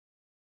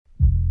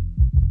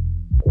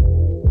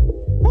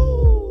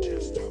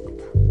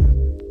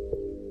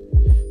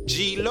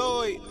G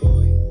Lloyd,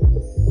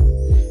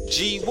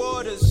 G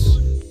Waters,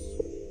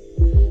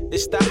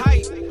 it's the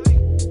hype,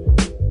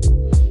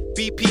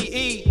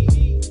 BPE,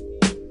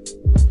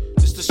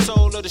 it's the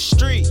soul of the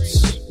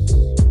streets.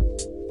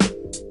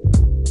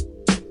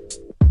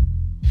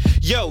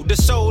 Yo, the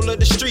soul of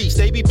the streets,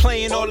 they be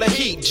playing all the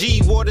heat.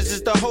 G Waters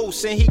is the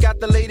host and he got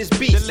the latest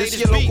beats. This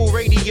your local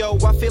radio,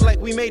 I feel like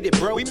we made it,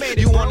 bro.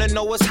 You wanna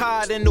know what's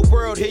hot in the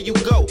world, here you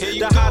go.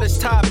 The hottest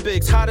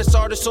topics, hottest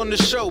artists on the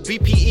show.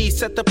 BPE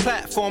set the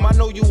platform, I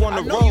know you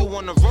wanna roll.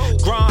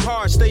 Grind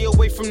hard, stay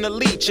away from the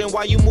leech. And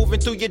while you moving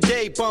through your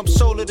day, bump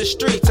soul of the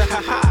streets.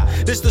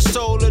 This the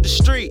soul of the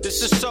street. This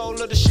the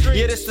soul of the street.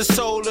 Yeah, this the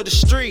soul of the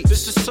street.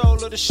 This the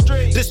soul of the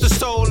street. This the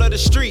soul of the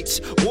streets.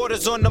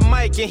 Waters on the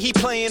mic and he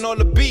playing all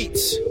the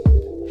beats.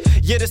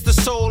 Yeah, this the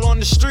soul on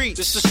the street.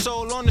 This the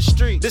soul on the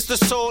street. This the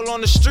soul on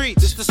the street.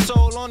 This the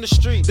soul on the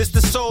street. This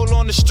the soul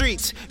on the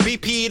streets.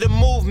 BPE the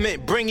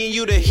movement, bringing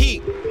you the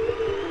heat.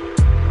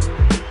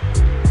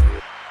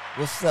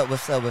 What's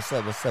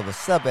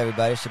up,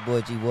 everybody? It's your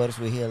boy G Waters.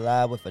 We're here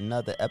live with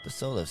another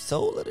episode of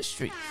Soul of the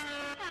Streets,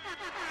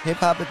 Hip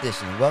Hop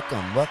Edition.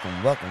 Welcome.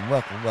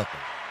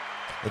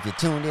 If you're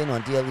tuned in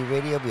on DLE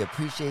Radio, we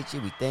appreciate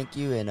you. We thank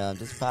you. And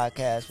this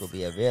podcast will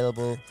be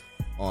available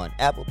on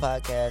Apple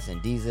Podcasts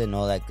and Deezer and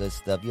all that good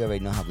stuff. You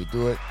already know how we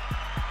do it.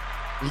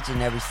 Each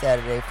and every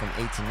Saturday from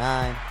 8 to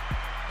 9.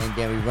 And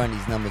then we run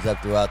these numbers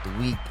up throughout the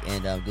week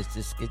and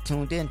just get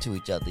tuned into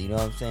each other. You know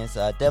what I'm saying?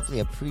 So I definitely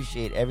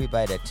appreciate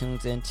everybody that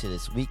tunes into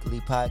this weekly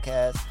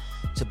podcast,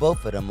 to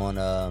both of them on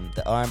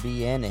the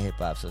R&B and the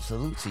hip-hop. So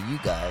salute to you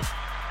guys.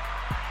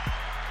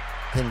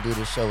 Couldn't do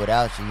this show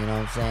without you, you know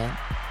what I'm saying?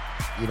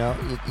 You know,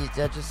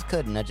 I just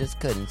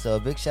couldn't. So a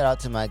big shout out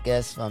to my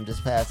guest from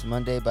this past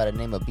Monday by the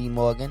name of B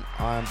Morgan,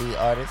 R&B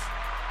artist,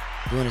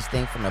 doing his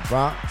thing from the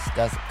Bronx.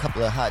 Got a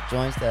couple of hot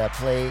joints that I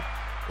played.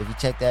 If you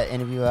check that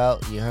interview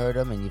out, you heard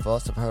him, and you've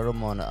also heard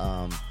him on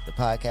the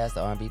podcast,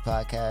 the R&B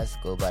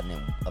podcast, go by the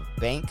name of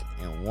Bank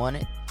and Want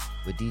It,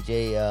 with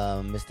DJ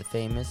Mr.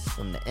 Famous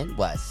from the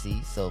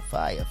NYC. So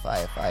fire.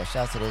 Shout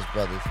out to those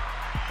brothers.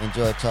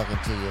 Enjoy talking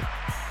to you.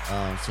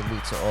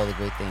 Salute to all the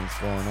great things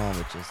going on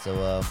with you.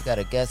 So we got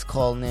a guest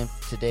calling in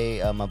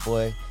today, my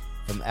boy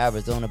from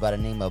Arizona by the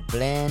name of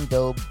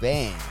Blando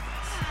Bands.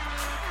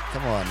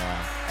 Come on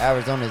now.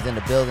 Arizona's in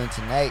the building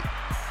tonight.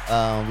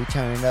 We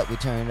turning up.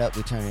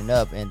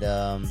 And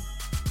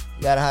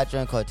you got a hot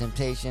joint called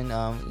Temptation.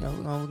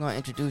 We're gonna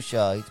introduce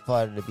y'all. He's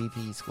part of the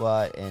BPE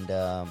squad and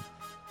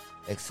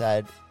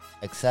excited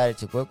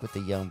to work with the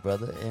young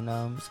brother. And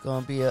it's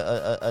gonna be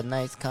a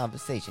nice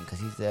conversation because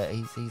he's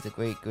a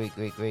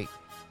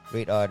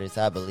great artist,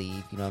 I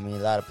believe. You know what I mean?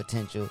 A lot of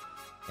potential.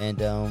 And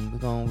we're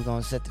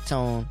gonna set the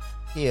tone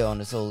here on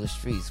the Soul of the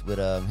Streets with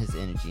his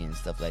energy and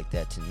stuff like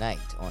that tonight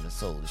on the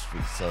Soul of the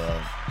Streets. So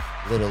a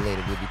little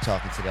later we'll be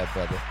talking to that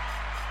brother.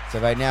 So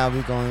right now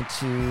we're going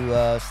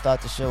to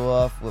start the show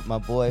off with my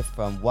boy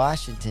from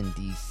Washington,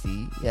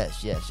 D.C.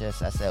 Yes,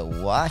 I said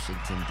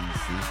Washington,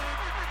 D.C.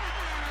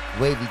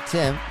 Wavy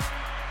Tim.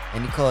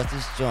 And he calls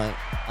this joint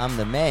I'm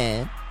the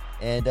Man.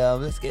 And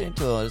let's get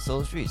into it on the Soul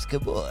of the Streets.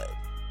 Good boy.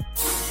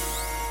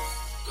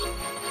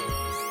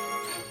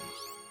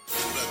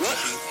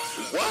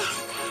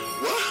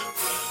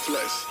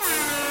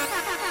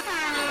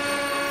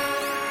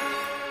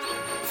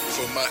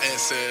 For my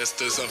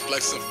ancestors, I'm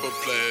flexing for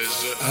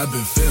pleasure. I've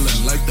been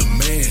feeling like the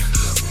man.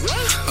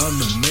 I'm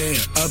the man.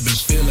 I've been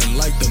feeling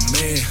like the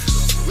man.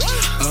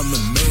 I'm the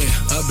man.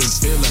 I've been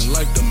feeling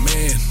like the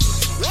man.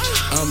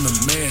 I'm the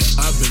man.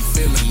 I've been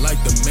feeling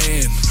like the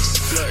man.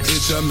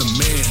 Bitch, I'm the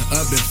man.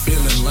 I've been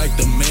feeling like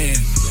the man.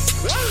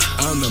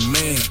 I'm the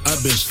man.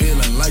 I've been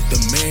feeling like the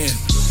man.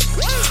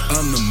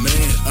 I'm the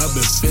man. I've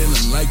been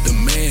feeling like the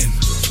man.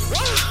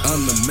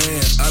 I'm the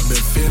man. I've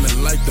been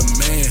feeling like the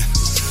man.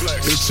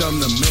 Bitch, I'm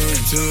the man.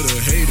 To the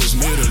haters,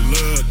 middle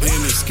love.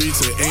 In the streets,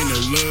 it ain't no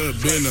love.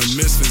 Been a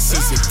missing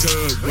since a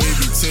cub.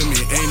 Wavy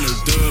Timmy, ain't no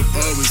dub.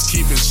 Always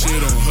keeping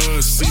shit on her.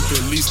 See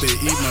police, they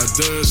eat my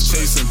dust.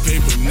 Chasing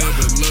paper,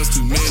 never lust.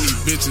 Too many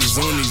bitches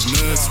on these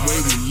nuts.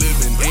 Way we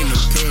living, ain't no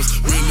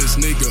cuss.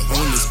 Realest nigga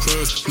on this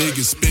crust.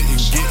 Niggas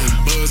spitting, getting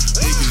buzzed.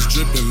 Niggas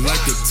dripping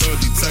like a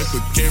tubby. Type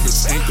of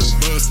carrots, ain't gon'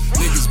 bust.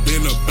 Niggas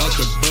been about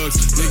the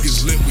bucks.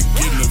 Niggas lit, we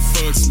getting the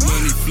fucks.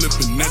 Money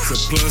flipping, that's a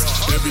plus.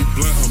 Every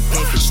blunt I'm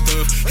puffing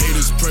stuff.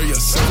 Haters pray I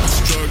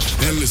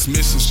self-destruct. Endless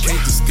missions can't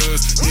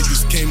discuss.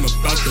 Niggas came up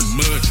out the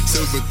mud.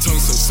 Silver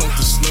tongue, so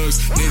salty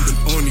slugs. Named them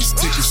on these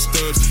ticket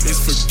stubs. It's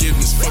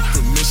forgiveness, fuck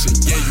permission.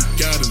 Yeah, you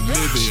gotta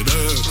live it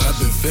up.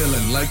 I've been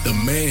feeling like the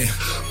man.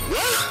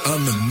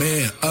 I'm the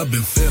man. I've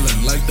been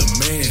feeling like the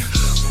man.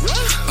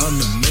 I'm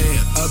the man.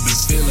 I've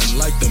been feeling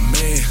like the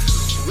man.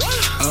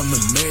 I'm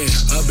the man.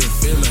 I've been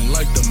feeling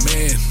like the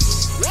man.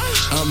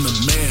 I'm the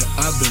man.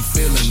 I've been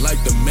feeling like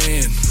the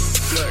man.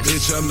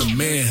 Bitch, I'm the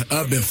man.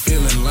 I've been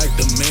feeling like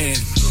the man.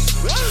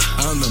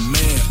 I'm the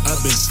man. I've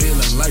been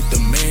feeling like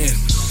the man.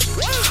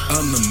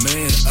 I'm the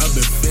man. I've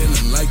been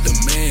feeling like the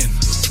man.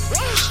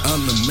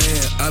 I'm the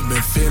man. I've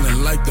been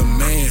feeling like the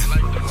man.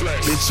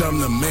 Bitch, I'm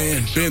the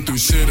man. Been through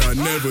shit I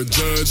never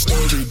judged.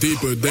 Story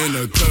deeper than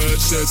a touch.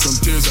 Shed some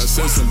tears, I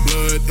shed some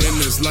blood. In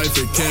this life,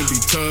 it can be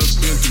tough.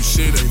 Been through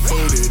shit, ain't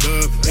folded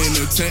up. In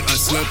the tent, I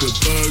slept with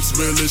thugs.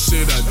 Realest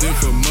shit I did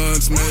for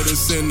months.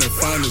 Medicine, the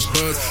finest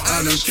buzz.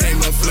 I done came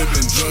up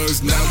flipping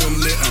drugs. Now I'm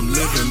lit, I'm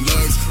living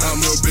lugs.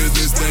 I'm more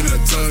business than a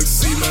tux.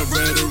 See my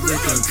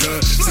rhetoric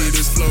uncut. See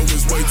this flow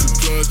is way too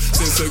clutch.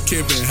 Since a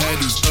kid been had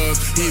these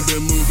ups. He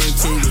been moving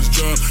to his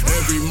drum.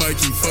 Every mic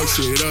he fuck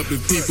shit up.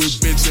 If people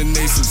bitchin',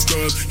 they some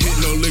scrubs. Hit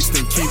no licks,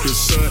 then keep it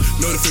shut.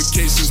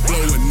 Notifications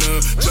blowing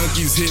up.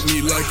 Junkies hit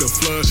me like a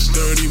flood.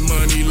 Dirty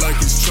money like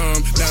it's charm.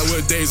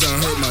 Nowadays I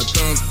hurt my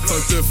thumb.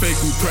 Fuck the fake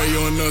who prey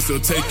on us. They'll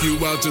take you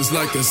out just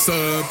like a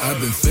sub. I've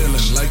been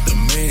feeling like the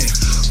man.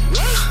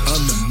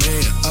 I'm the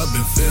man. I've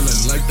been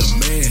feeling like the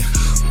man.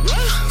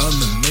 I'm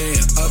the man.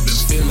 I've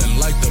been feeling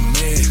like the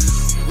man.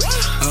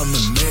 I'm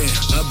the man.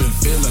 I've been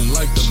feeling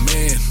like the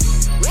man.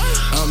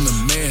 I'm the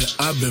man.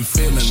 I've been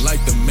feeling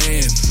like the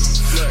man.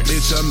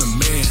 Bitch, I'm the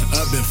man.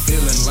 I've been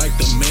feeling like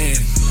the man.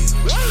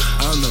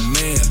 I'm the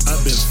man.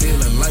 I've been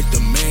feeling like the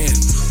man.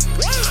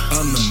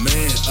 I'm the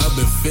man. I've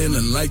been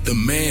feeling like the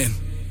man.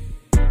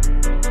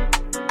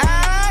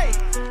 Aye,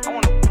 I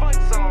wanna punch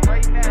some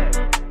right now.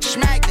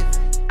 Smack it.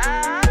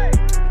 Aye,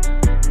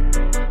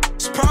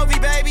 it's Provi,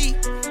 baby.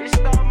 It's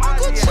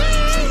Uncle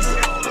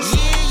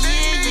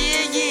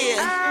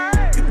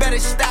yeah. You better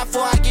stop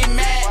before I get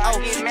mad. Oh,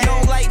 you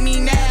don't like me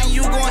now,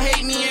 you gon'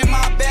 hate me in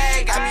my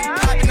bag. I be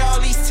popping all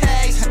these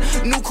tags,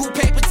 new cool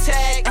paper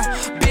tag.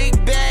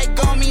 Big bag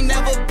on me,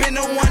 never been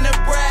the one to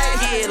brag.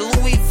 Yeah,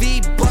 Louis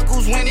V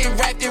buckles when it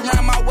wrapped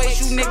around my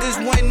waist. You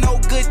niggas want no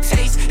good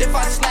taste if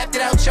I slapped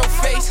it out your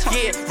face.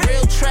 Yeah,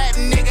 real trap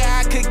nigga,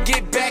 I could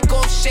get back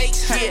off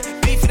shakes. Yeah,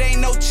 beef it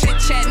ain't no chit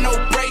chat, no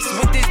breaks.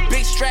 With this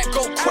big strap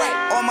go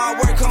crack. All my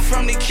work come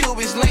from the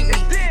Cubans, link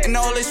me. And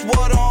all this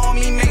water on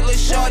me make lil'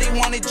 shorty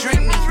wanna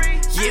drink me.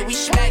 Yeah, we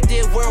smacked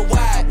it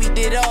worldwide, we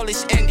did all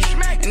this indie.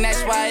 And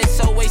that's why it's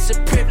always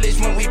a privilege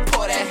when we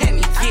pour that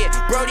Henny. Yeah,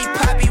 Brody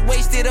Poppy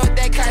wasted up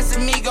that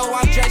Casamigo.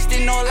 I'm dressed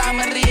in all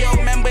Amarillo.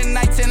 Remember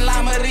nights in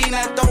La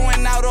Marina,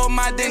 throwing out all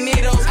my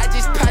Denitos. I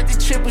just popped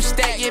the triple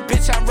stack, yeah,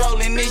 bitch, I'm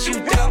rolling this, you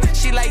dumb.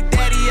 She like,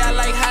 daddy, I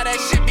like how that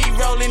shit be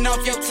rolling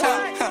off your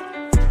tongue.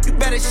 You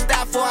better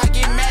stop before I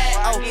get mad.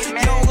 Oh, you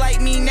don't like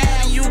me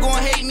now, you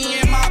gon' hate me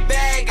in my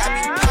bag.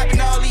 I be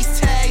popping all these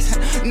tags,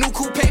 new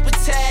cool paper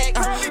tag.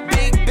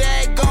 Big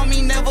bag on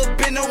me, never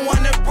been the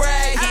one to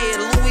brag.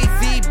 Yeah, Louis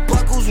V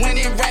buckles when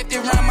it wrapped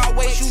around my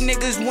waist. You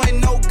niggas want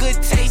no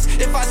good taste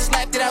if I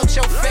slapped it out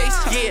your face.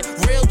 Yeah,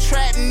 real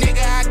trap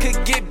nigga, I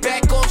could get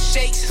back off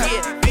shakes.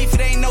 Yeah, beef it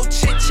ain't no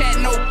chit chat,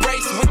 no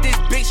breaks. With this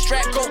big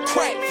strap go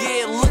crack.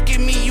 Yeah, look at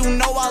me, you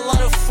know I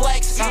love to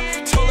flex.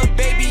 Told her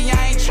baby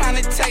I ain't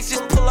tryna text,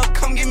 just pull up,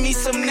 come give me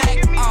some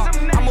neck.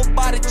 I'm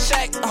about to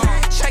check.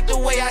 Check the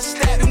way I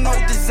step. You know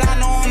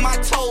designer on my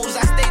toes.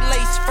 I stay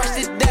laced,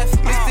 fresh to death.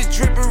 Mr.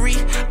 Drippery.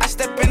 I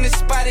step in the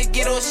spot and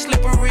get all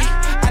slippery.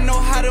 I know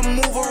how to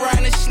move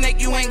around a snake.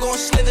 You ain't gon'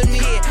 slither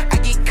me. I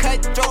get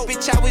cutthroat,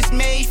 bitch. I was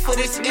made for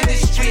this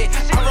industry.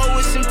 I roll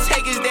with some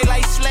takers. They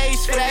like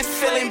slaves for that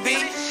feeling,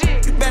 B.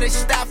 You better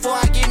stop before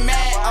I get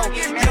mad. Oh,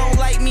 you don't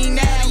like me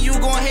now, you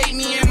gon' hate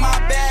me in my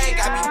bag.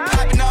 I be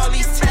popping all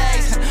these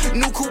tags,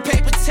 new cool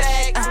paper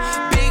tag.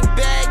 Big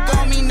bag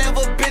on me,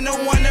 never been the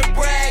one to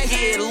brag.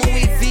 Yeah,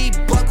 Louis V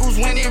buckles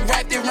when it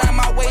wrapped around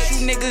my waist.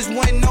 You niggas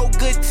want no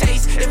good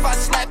taste if I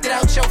slapped it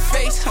out your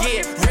face.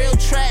 Yeah, real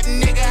trap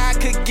nigga, I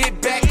could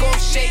get back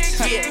off shakes.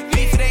 Yeah,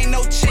 beef it ain't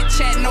no chit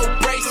chat, no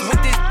breaks.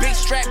 With this big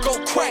strap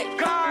go crack.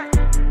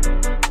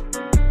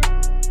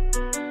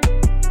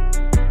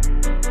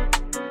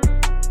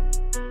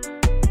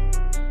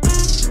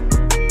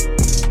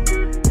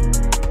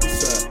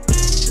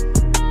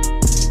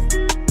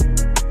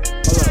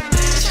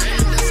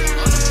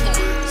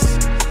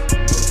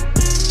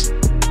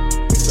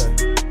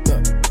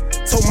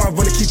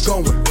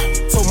 Going.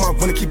 Told my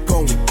runner keep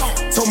going.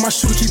 Told my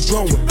shooter keep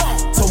blowing.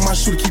 Told my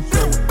shooter keep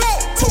blowing.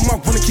 Told my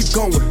runner keep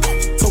going.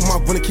 Told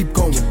my runner keep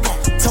going.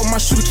 Told my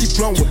shooter keep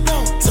blowing.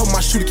 Told my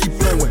shooter keep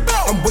blowing.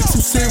 I'm way too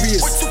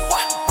serious.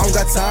 I don't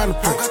got time to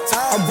play.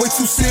 I'm way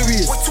too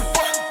serious.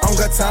 I don't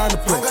got time to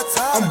play.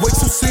 I'm way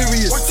too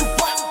serious.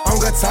 I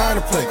don't got time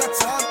to play.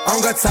 I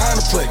don't got time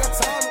to play.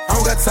 I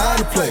don't got time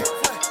to play.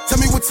 Tell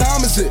me what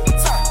time is it?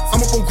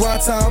 I'm up on grind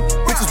time.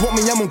 Bitches want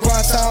me, I'm on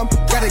grind time.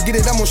 Gotta get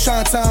it, I'm on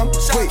shine time.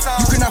 Wait,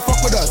 you cannot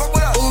fuck with us.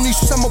 Only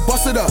shoes, I'ma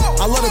bust it up.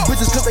 I love the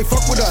bitches cause they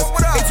fuck with us.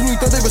 823,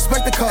 they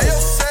respect the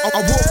colors. I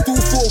walk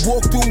through for a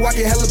walkthrough, I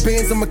get hella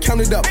bands, I'ma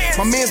count it up.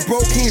 My man's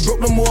broke, he ain't broke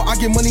no more. I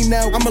get money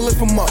now, I'ma lift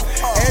him up.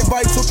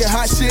 Everybody talking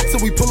hot shit, so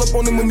we pull up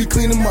on them when we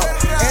clean them up.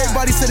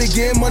 Everybody say they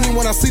getting money,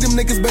 when I see them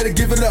niggas better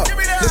give it up.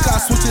 Look how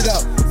I switch it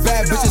up.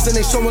 Bad bitches and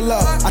they showing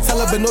love. I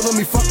tell her, but no, let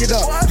me fuck it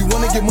up. You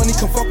wanna get money,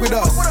 come fuck with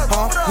us.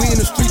 Huh? We in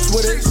the streets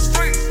with it.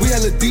 We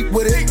hella deep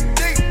with it.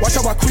 Watch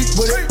how I creep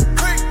with it.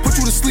 Put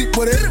you to sleep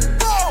with it.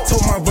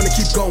 Told my runner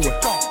keep going.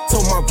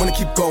 Told my runner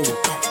keep going.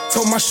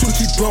 Told my shooter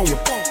keep blowing.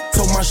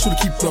 Told my shooter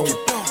keep blowing.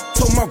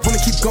 Told my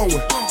runner keep going.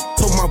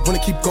 Told my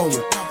runner keep going.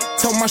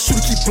 Tell my shooter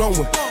keep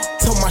blowing.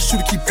 Tell my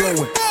shooter keep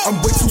blowing. I'm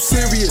way too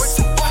serious.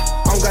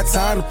 I don't got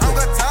time to play.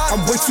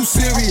 I'm way too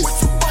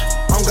serious.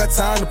 I don't got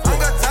time to play.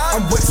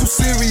 I'm way too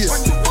serious.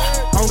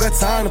 I don't got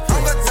time to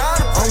play.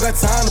 I don't got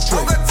time to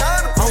play.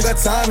 I don't got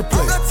time to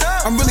play.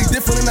 I'm really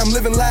different and I'm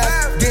living life.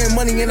 Getting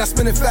money and I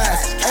spend it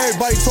fast.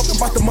 Everybody talking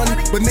about the money,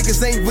 but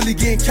niggas ain't really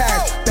getting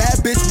cash. Bad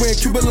bitch wearing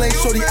Cuban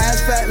links, shorty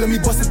ass fat, let me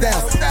bust it down.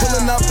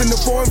 Pulling up in the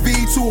foreign V,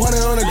 200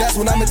 on it, that's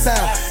when I'm in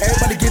town.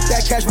 Everybody get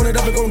that cash, when it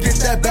up, gon'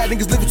 get that bad.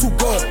 Niggas living too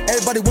good.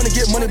 Everybody wanna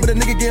get money, but a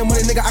nigga getting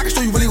money, nigga, I can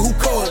show you really who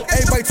could.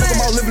 Everybody talking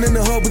about living in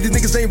the hood, but these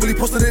niggas ain't really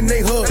posted in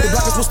they hood. The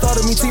block is what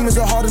started me, team is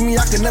a hard of me,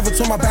 I can never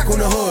turn my back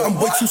on the hood. I'm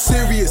way too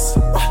serious.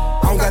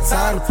 I don't got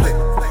time to play.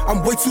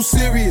 I'm way too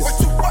serious.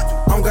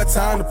 I don't got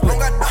time to play.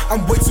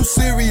 I'm way too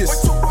serious.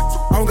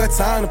 I don't got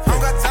time to play.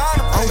 I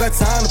don't got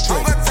time to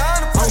play.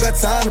 I don't got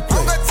time to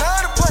play.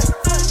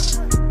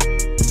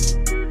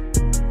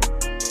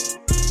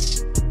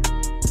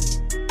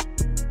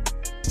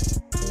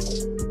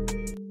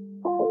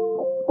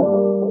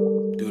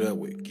 Do that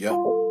with, yeah.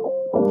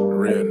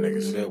 Real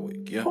niggas, that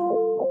with, yeah.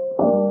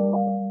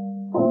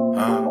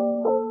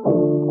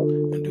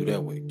 And do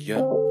that with,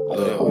 yeah.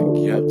 Love,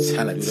 yeah.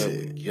 Talented, do that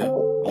with, yeah.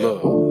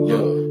 Love,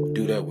 yeah.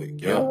 Do that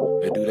with, yeah.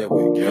 They do that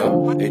with, yeah.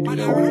 They do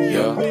that with,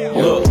 yeah.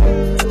 Look,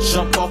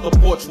 jump off the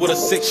porch with a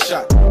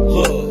 6-shot.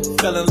 Look,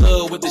 fell in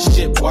love with the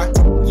shit, boy.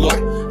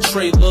 Look,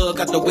 Trey Lug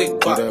got the wig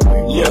block.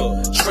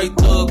 Look, Trey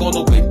Thug on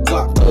the wig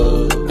block.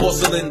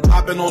 Porcelain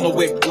popping on the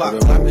wig block.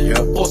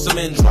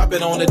 Porcelain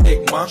dropping on the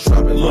dick, man.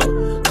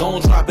 Look,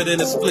 gon' drop it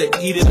in a split.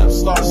 Eat it up,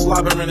 start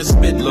slobbering and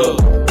spit. Look,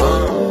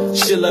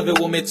 she love it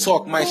when me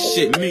talk my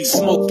shit.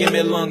 Smoke in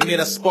me lung, me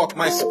the spark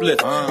my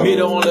split. Me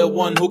the only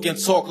one who can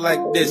talk like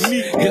this.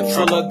 Hip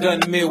full of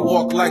gun, me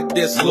walk like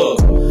this.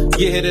 Look,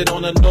 you hit it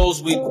on the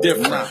nose, we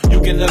different.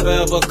 You can never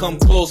ever come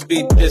close,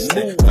 be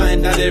distant.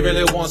 Find out they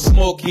really want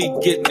smoke, he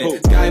getting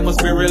it. Guy must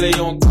be really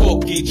on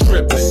coke, he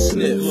tripping.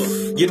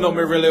 Sniff. You know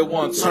me really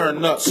want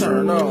turn up.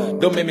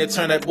 Don't make me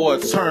turn that boy,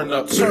 turn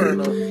up.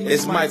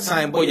 It's my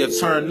time, boy, you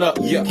turn up.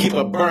 Keep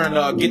a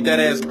burner, get that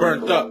ass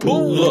burnt up.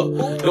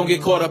 Look, don't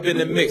get caught up in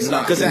the mix.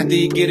 Cause after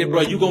you get it,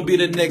 bro, you gon' be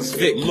the next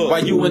Vic.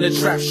 While you in the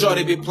trap,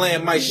 shorty be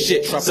playing my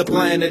shit.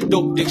 Supplying the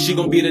dope dick, she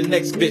gon' be the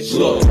next bitch.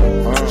 Look,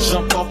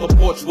 jump off the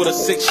porch with a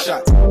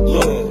 6-shot.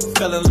 Look,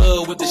 fell in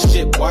love with the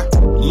shit, boy.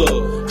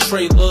 Look,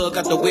 Trey Lug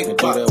got the wig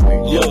block.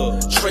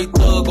 Look, Trey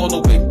Thug on the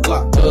wig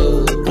block.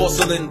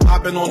 Porcelain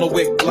popping on the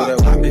wig block.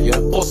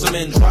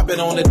 Porcelain dropping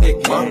on the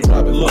dick, man.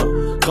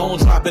 Look, gon'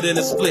 drop it in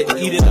a split.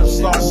 Eat it up,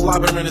 start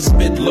slobbering and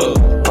spit. Look,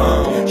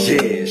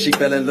 yeah, she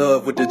fell in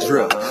love with the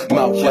drip.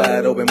 Mouth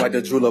wide open, wipe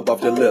the drool up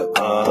off the lip.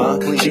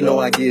 She know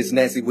I gets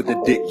nasty with the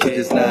dick. Put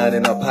this 9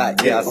 in a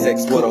pot, yeah, I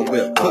sex with a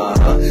whip.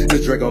 The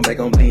drink gon' make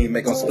 'em lean,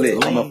 make 'em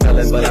split. I'm a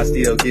felon, but I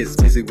still get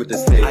busy with the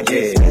stick.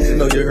 Yeah,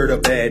 know you heard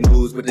of bad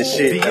news with the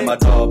shit. And my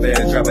dog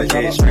bad drop a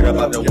head straight up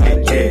out the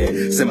wick.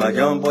 Yeah, send my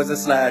young boys to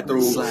slide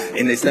through,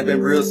 and they stepping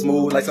real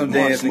smooth like some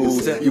dance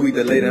moves. You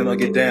either lay down or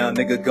get down,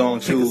 nigga gon'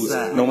 choose.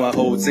 Know my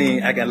whole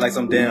team acting like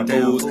some damn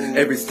fools.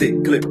 Every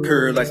stick clip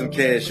curved like some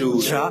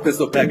cashews.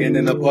 Pistol packing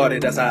in the party,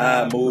 that's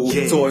how I move.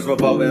 Toys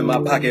revolving in my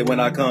pocket when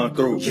I come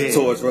through.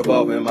 Toys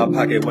revolving in my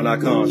pocket when I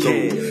come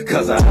through.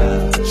 Cause I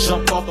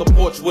jump off the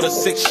porch with a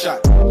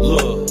 6-shot.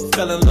 Look,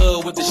 fell in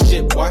love with the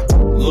shit, boy.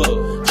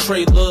 Look,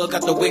 Trey Lug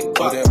got the wig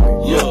block.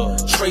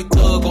 Look, Trey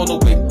Thug on the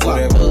wig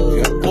block.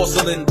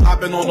 Porcelain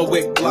popping on the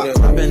wig block.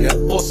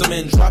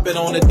 Porcelain dropping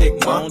on the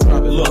dick, man.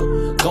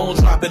 Look, gon'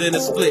 drop it in a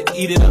split.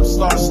 Eat it up,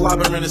 start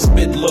slobbering and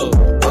spit. Look,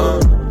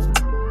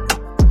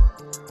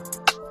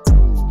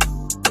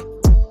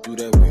 do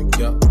that wig,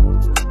 yeah.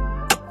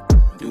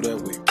 Do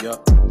that wig, yeah.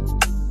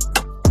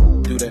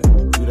 Do that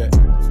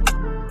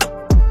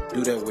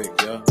wig,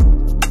 yeah.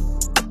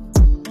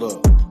 Look,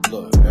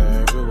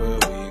 everywhere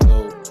we go.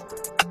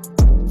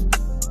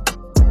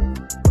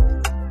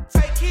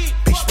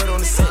 Bitch, right on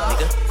the set,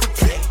 nigga.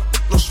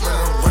 No swear,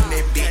 run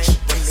that bitch.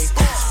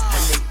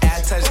 I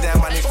touchdown,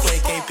 my nigga Quay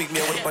can't pick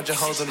me up with a bunch of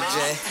hoes on the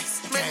jet.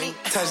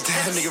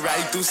 Touchdown, nigga,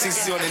 riding through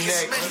 60 on the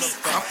neck.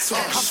 I'm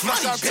talking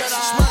shmoney, bitch.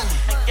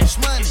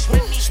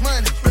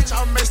 Shmoney, bitch,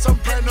 I made some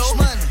brand new.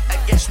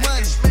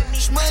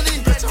 Shmoney,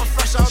 bitch, I'm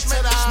fresh out to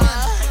the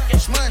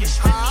shmoney.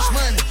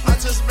 I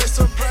just made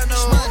some brand new.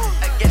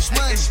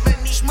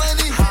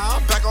 Shmoney,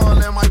 I'm back all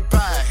in my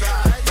bag.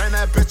 Ran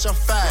that bitch up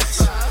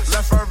fast.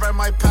 Left her in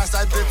my past.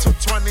 I did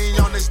 220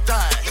 on this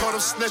diet. Caught him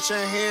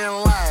snitching, he ain't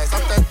last.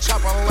 Up that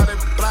chopper, let it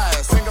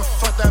blast. Finger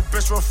fuck that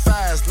bitch real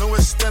fast. New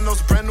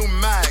extendos, brand new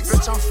mags.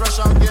 Bitch, I'm fresh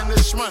out getting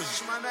this shmoney.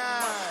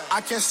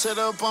 I can't sit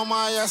up on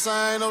my ass,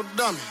 I ain't no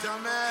dummy.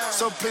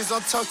 So please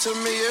don't talk to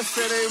me if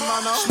it ain't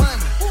my no.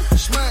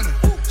 Shmoney.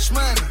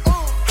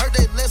 Heard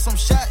they let some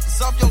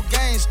shots off your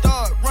game,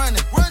 start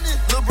running.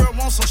 Lil' bro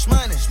want some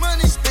shmoney.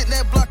 Spit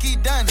that block, he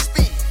done it.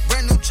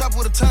 Brand new chop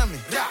with a tummy.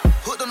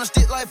 Hooked on a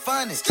stick like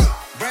funny.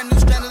 Brand new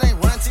standard ain't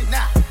runty.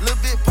 Lil'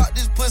 bit pop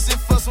this pussy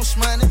for some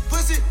shmoney.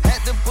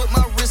 Had to put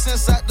my wrist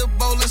inside the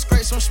bowl and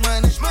scrape some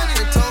shmoney.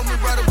 They told me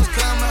brother was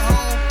coming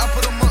home, I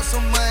put him up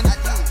some money.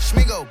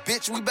 Schmigo, bitch.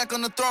 bitch, we back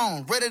on the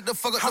throne. Ready to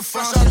fuck up the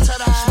front.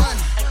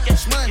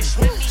 Shmoney,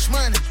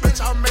 shmoney,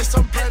 bitch, I made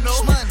some brand new.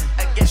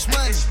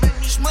 Shmoney,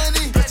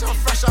 shmoney, bitch, I'm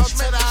fresh out to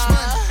the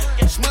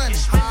shmoney,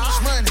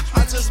 shmoney,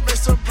 I just made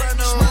some brand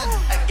new.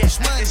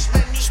 Shmoney,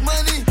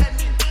 shmoney.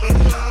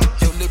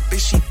 Yo, little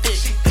bitch, she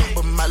thick,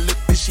 but my little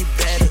bitch, she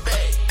better.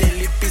 That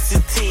little bitch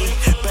is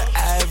 10, but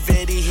I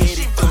already hit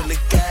it though. Look,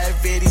 I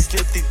already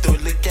slipped it though.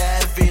 Look,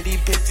 I already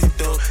pissed it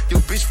though. Yo,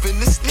 bitch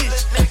finna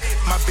snitch.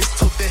 My bitch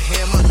took the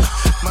hammer.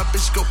 My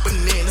bitch go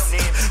bananas.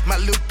 My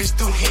little bitch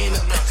do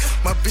Hannah.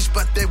 My bitch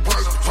bout that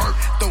work.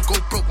 Don't go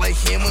broke like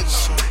Hammer.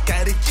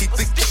 Gotta keep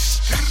the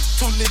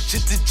too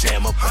legit to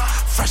jam up.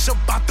 Fresh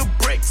about the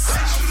bricks.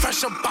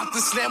 Fresh about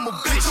the slam a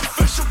bitch.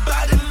 Fresh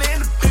about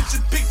Atlanta,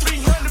 bitches. Big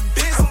 300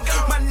 bits.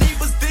 My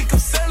neighbors think I'm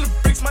selling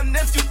bricks. My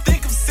nephew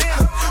think I'm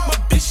Santa. My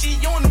bitch, she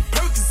on the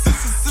Percocets.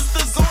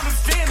 Sisters on the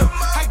Phantom.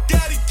 I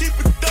gotta keep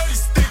it 30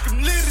 stick.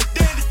 I'm little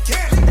daddy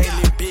candy. Hey,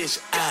 little bitch,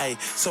 aight.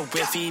 So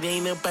if it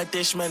ain't about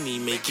this money,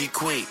 make it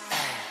quick.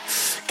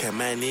 Cause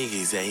my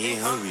niggas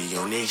ain't hungry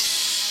on this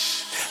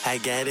shh. I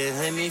got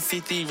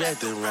 150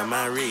 wrapped around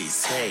my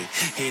wrist, hey.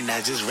 And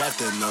I just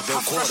wrapped another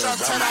quarter around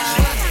my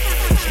neck.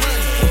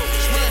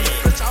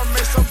 Shmoney, bitch, I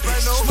made some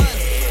brand new.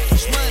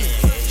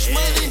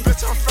 Shmoney,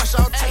 bitch, I'm fresh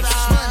out to the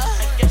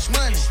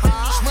shmoney,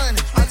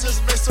 I just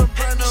made some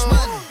brand new.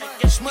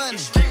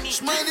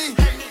 Shmoney.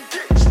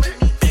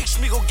 Big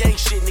Schmeagle gang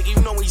shit, nigga.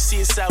 You know when you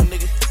see us out,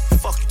 nigga.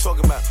 Fuck you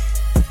talking about?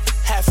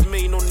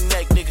 $500,000 on the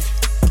neck, nigga.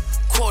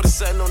 Quarter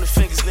something on the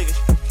fingers, nigga.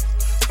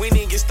 We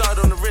didn't get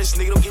started on the wrist,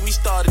 nigga. Don't get me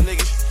started,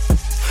 nigga.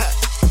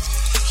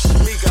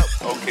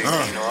 Okay,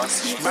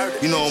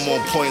 you know I'm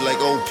on point like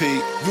OP.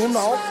 You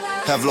know.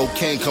 Have Lil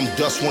Kane come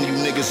dust one of you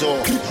niggas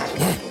off.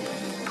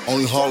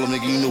 Only Harlem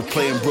nigga you knew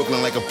play in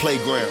Brooklyn like a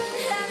playground.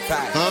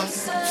 Fact. Huh?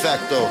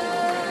 Facto.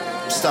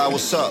 Style,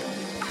 what's up?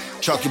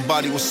 Chalk your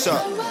body, what's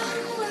up?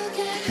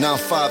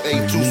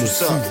 9582,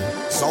 what's up?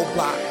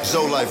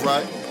 Zo life,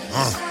 right?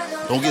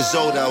 Don't get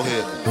zoed out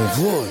here.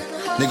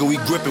 Nigga, we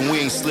grippin', we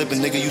ain't slippin'.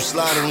 Nigga, you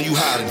sliding and you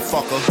hiding,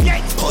 fucker.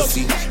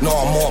 Pussy, no,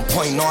 I'm on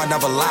point, no, I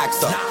never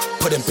laxed up.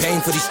 Put in pain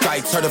for these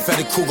stripes, heard a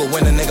Freddy Krueger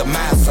when a nigga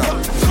mass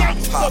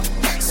up.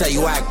 Say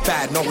you act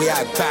bad, no, we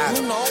act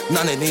bad.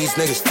 None of these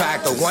niggas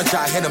factor. One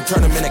shot hit him,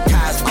 turn him in a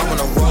cast. I'm on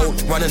the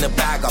road, running the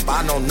bag up.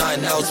 I know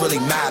nothing else really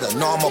matter.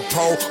 No, I'm a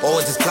pro,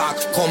 always this clock.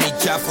 Call me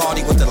Jeff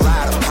Hardy with the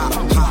ladder.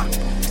 Pop, pop.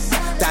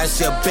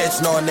 That's your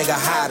bitch, no a nigga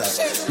had her.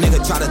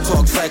 Nigga try to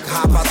talk slick,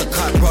 hop out the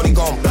cut, Brody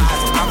gon'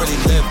 blast. I really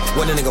live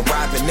when a nigga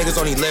rapping. Niggas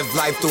only live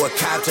life through a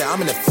capture.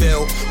 I'm in the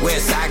field where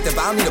it's active.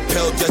 I don't need a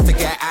pill just to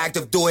get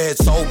active. Do it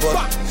sober.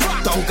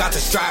 Don't got the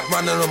strap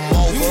running them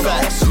over.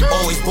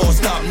 Always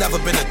bossed up, never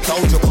been a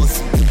doja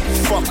pussy.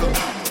 Fucker.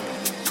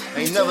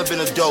 Ain't never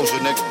been a doja,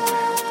 nigga.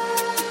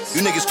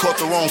 You niggas caught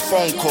the wrong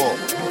phone call.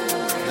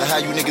 Now how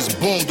you niggas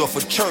boomed off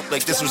a chirp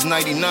like this was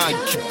 99.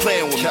 Keep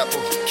playing with me.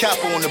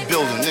 Capo in the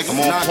building, nigga. I'm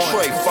on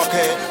point.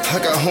 Fuckhead.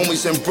 I got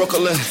homies in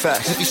Brooklyn.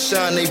 Facts. If he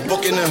shine, they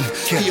booking him.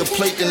 He a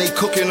plate, then they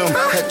cooking him.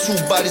 Had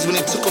 2 bodies when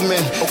they took him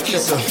in.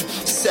 He's a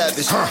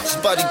savage. His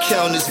body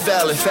count is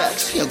valid.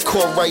 Facts. He in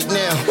court right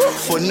now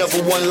for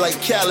another one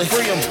like Cali.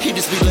 Free him. He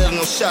just be letting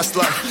no shots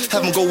like.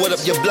 Have him go wet up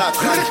your block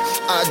like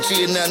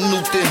IG and that new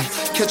thing.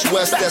 Catch you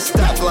at that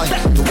stoplight.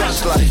 The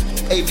watch light.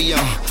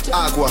 Avion,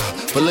 Agua,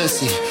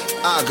 Valencia,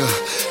 Aga.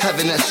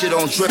 Having that shit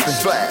on drippin'.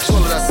 Splash. All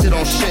of that shit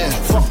on shin.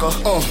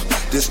 Fucker.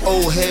 This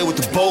old head with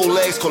the bow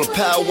legs, call a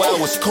powwow,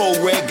 it's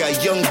cold red.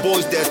 Got young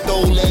boys that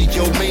throw leg.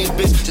 Yo, main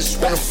bitch just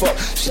wanna fuck.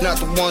 She not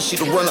the one, she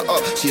the runner up.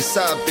 She a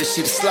side bitch,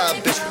 she the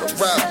slide bitch. With a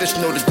ride bitch,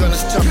 know the gun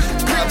is tough.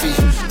 I be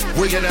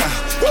wiggin' out,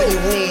 give me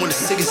room when the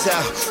cig is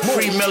out.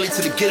 Free Melly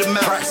till they get him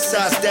out.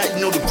 Besides that,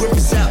 you know the grip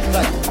is out.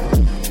 Like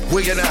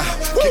wiggin' out,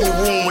 give me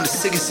room when the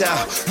cig is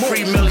out.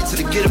 Free Melly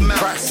till they get him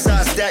out.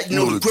 Besides that, you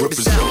know the grip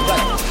is out.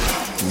 Like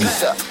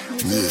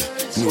yeah,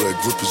 you know that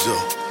grip is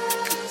out.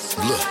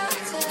 Look.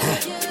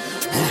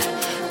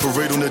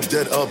 Parade on the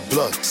dead up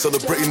blood.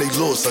 Celebrating they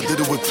loss, I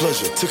did it with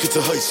pleasure. Took it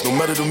to heights, no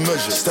matter the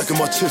measure. Stacking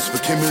my chips,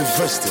 became an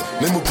investor.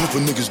 Name a group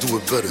of niggas do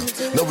it better.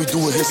 Now we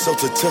doing hits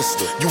out to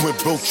Tesla. You went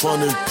broke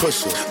trying to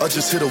impress her. I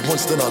just hit her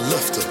once, then I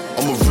left her.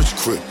 I'm a rich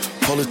crip.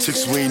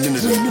 Politics, we ain't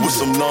into that. With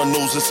some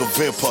non-nos and some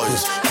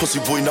vampires. Pussy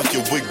boy, knock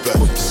your wig back.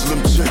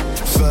 Slim chick,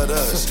 fat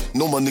ass.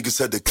 Know my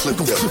niggas had to clip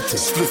that.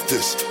 Spliff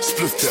this,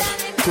 spliff that.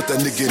 Put that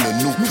nigga in a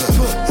new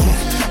pack.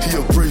 He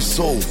a brave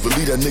soul,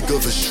 relieve that nigga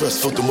of his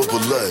stress, fucked him up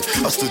with lead.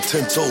 I stood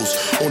 10 toes,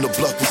 on the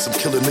block with some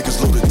killer niggas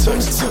loaded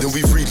text. Then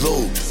we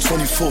reload,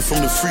 24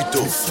 from the free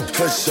throw.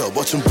 Headshot,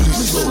 watch him bleed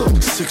slow.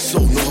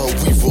 6-0, know how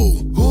we roll.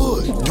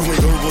 You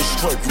ain't earned one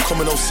strike, you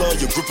coming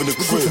outside, you're gripping the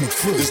crib.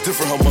 It's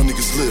different how my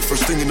niggas live.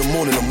 First thing in the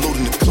morning, I'm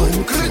loading the clip.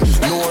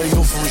 No, I ain't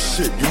offering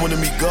shit. You wanna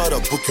meet God,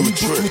 I book you a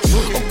trip.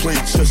 I'm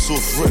playing chess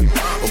off rip.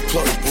 I'm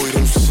plotting, boy,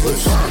 don't slip.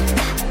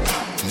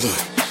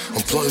 Look,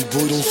 I'm plotting,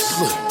 boy, don't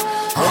slip.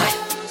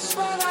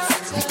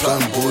 I'm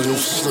plotting, boy, don't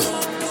slip.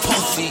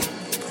 Pussy.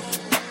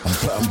 I'm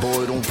plotting,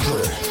 boy, don't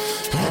play.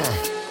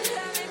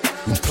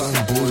 I'm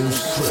plotting, boy, don't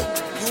slip.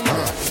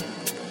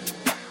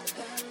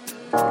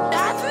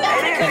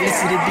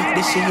 Listen to the beat,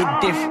 this shit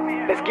hit different.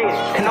 Let's get it.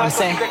 You know what I'm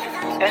saying?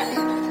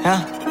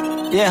 Huh?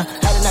 Yeah,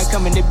 I did not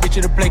come in this bitch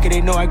to the play, cause they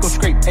know I go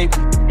scrape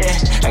paper. Yeah,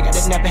 I got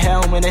that nappy hair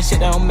on, man, that shit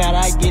don't matter,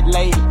 I get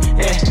laid.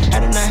 Yeah, I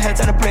did not have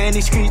time to play in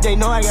these streets, they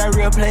know I got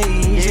real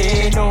plays.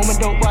 Yeah, know I'm a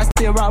dope boy,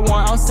 still rock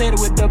one, I'll set it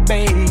with the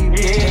babe.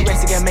 Yeah,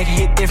 Racing gotta make it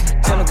hit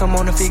different. Tell them come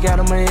on and figure out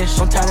them ish.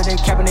 I'm tired of they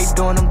capping, they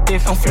doing them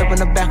different. I'm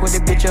flipping the back with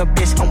this bitch a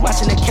bitch. I'm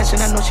watching the catch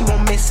and I know she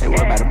won't miss. Ain't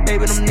worry about the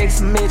baby, them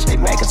niggas a mitch.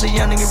 They mad cause a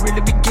young nigga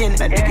really beginning.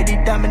 Like look at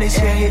these diamonds, they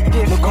shit hit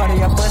different. No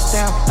Cardi, I bust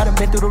down. I done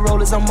been through the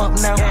rollers, I'm up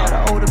now. All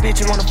the older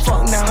bitches wanna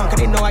fuck now, cause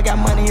they know I got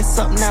money. It's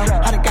up now.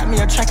 I done got me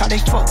a track, how they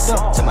fucked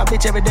up. Tell my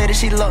bitch every day that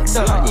she locked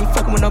up. You ain't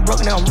fucking with no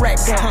broke, now I'm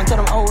racked up.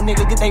 Tell them old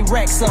niggas get they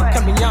racks up.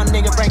 Come to young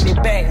nigga, bring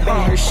it back.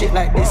 Ain't heard shit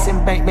like this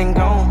and bank been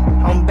gone.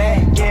 I'm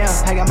back, yeah.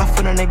 I got my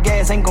foot on the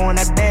gas, ain't going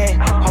that bad.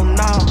 Oh no,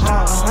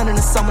 100 and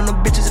some of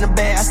them bitches in the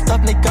bag. I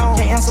stuff they gone.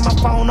 Can't answer my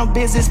phone, I'm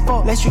busy as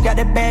fuck. Unless you got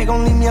that bag,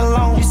 gon' leave me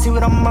alone. You see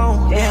what I'm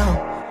on,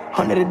 yeah.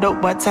 100 a dope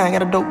by 10,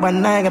 got a dope by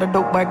 9, got a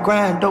dope by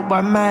grind, dope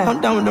by mine.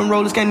 I'm done with them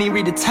rollers, can't even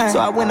read the time. So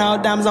I went all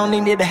diamonds, I don't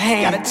even need the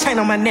hand. Got a chain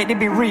on my neck, they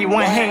be read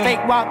one hand.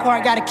 Fake walk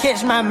hard, gotta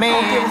catch my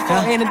man. Don't give a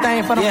fuck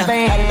anything for them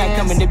fans. I did not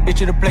come in this bitch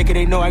to the play, cause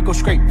they know I go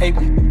scrape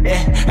paper.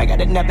 Yeah, I got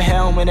that nappy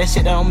hair on, man, that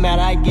shit don't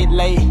matter, I get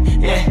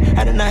laid. Yeah,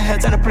 I did not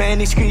have time to play in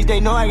these streets, they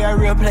know I got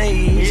real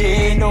plays.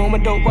 Yeah, know I'm a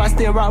dope boy,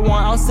 still rock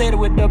one, I'll set it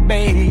with the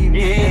babe.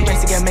 Yeah,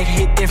 Racing gotta make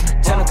it hit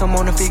different. Tell them come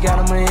on and figure out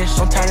them ish.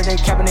 I'm tired of they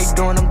capping, they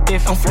doing them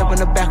different. I'm flipping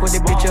the back with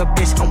this bitch a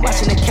bitch. I'm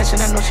watching the catch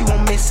and I know she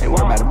won't miss. Ain't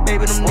worry about the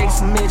baby, them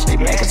niggas a mitch. They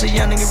mad cause a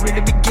young nigga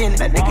really beginning.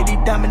 Like look at these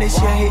diamonds, this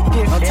shit hit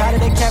different. I'm tired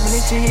of they capping,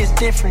 this shit is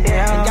different.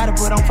 Yeah, I gotta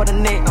put on for the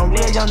neck. I'm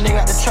real young nigga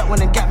out the truck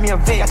when it got me a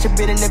vet. Got your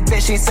bitch in the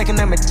bed, she ain't sucking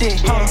on my dick.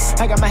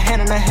 I got my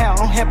hand in the hell,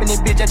 I'm helping this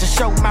bitch, I just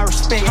show my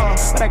respect.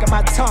 But I got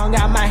my tongue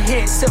out my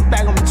head, sit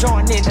back, I'm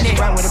enjoying this. You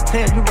run with a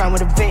player, you run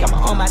with a vet. Got my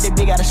arm out this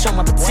big, gotta show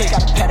my petite.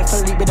 Got a Patek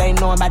Philippe, but they ain't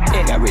knowing my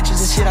dick. Got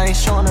riches and shit, I ain't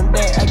showing them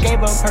that. I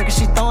gave her a perk and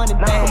she throwing it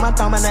back. Put my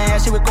thumb in the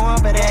ass, she was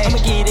going for that. I'ma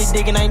give you this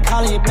dick and I ain't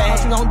calling you back.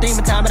 She gon'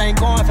 demon time, but I ain't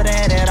going for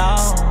that at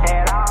all.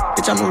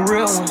 Bitch, I'm the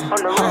real one,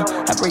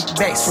 I break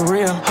backs for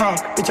real,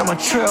 bitch, I'm a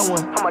trill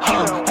one,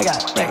 I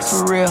got backs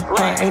for real,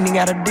 ain't even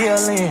got a deal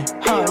in,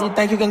 you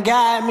think you can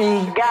guide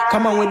me?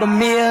 Come on with the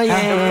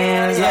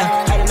millions,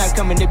 yeah. I did not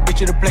come in this bitch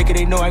to the play, cause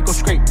they know I go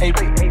scrape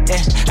paper, yeah.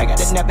 I got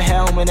that nappy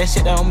hair on, man, that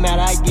shit don't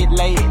matter, I get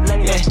laid,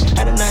 yeah.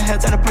 I did not have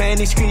time to play in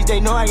these streets, they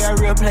know I got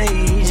real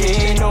plays,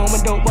 yeah. Know I'm a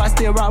dope boy,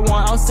 still rock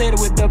one, I'll set it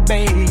with the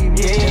babe,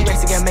 yeah.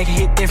 Racing gotta make it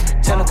hit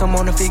different. Tell them come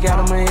on and figure out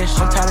them ish.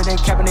 I'm tired of they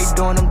capping, they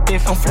doing them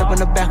different. I'm flipping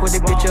the back with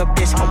this bitch a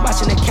bitch. I'm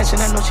watching the catch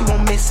and I know she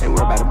won't miss. Ain't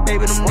worry about the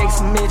baby, them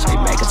niggas a mitch. They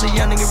mad cause a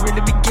young nigga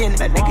really beginning.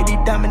 Like look at these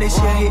diamonds, this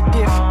shit hit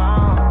different.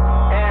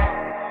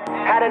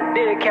 I done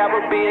did cap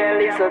a beat at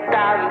least 1,000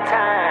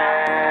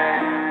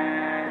 times.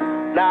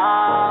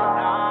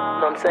 Nah,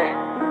 know what I'm saying?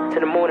 To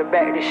the moon and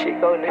back, this shit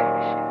go,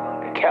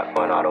 nigga. Cap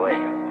going all the way.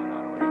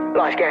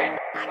 Launch game.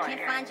 I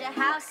can't find your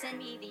house, send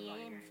me the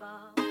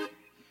info.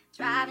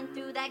 Driving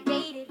through that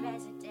gated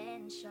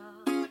residential.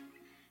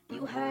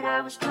 You heard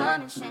I was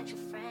coming, sent your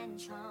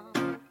friends home.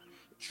 You're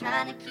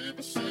trying to keep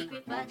a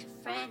secret, but your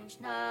friends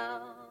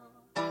know.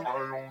 I'm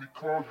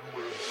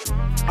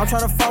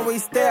tryna find where he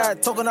stay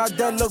at. Talking out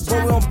there, look,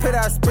 boy, we don't pay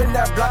that. Spin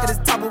that block at his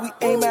top, but we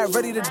aim at.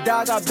 Ready to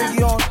die, got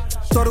Biggie on.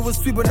 Thought it was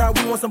sweet, but now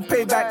we want some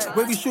payback.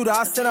 Wavy shooter,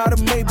 I send out a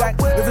Maybach.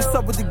 If it's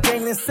up with the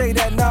gang, then say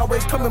that. Now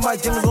wait, coming, my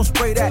jingles gon'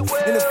 spray that.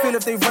 In the field,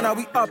 if they run out,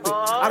 we up it.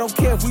 I don't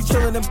care if we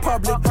chillin' in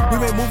public. We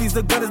make movies,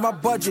 the gun is my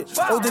budget.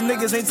 Older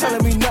niggas ain't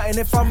telling me nothing.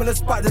 If I'm in the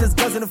spot, then it's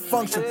guns in the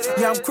function.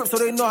 Yeah, I'm Crip, so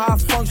they know how I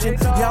function.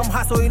 Yeah, I'm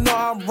hot, so they know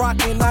how I'm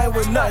rocking. I ain't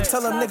with nothing.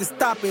 Tell them niggas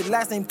stop it.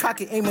 Last name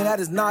cocky, aiming at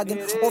his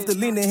noggin. Off the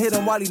lean and hit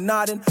him while he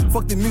nodding.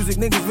 Fuck the music,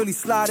 niggas really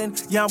sliding.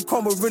 Yeah, I'm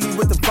chroma really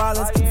with the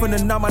violence. From the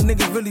night, my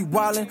niggas really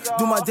wildin'.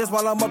 Do my dance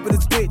while I'm up in this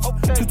bitch.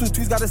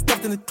 223's got it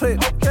stuffed in the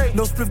clip.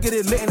 No spliff, get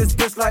it lit in this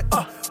bitch like,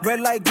 red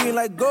light, green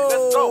light,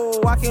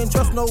 go. I can't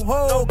trust no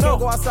hoe. Can't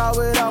go outside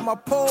without my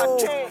pole.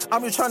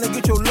 I'm just trying to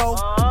get your low.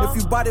 If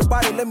you body,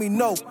 let me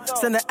know.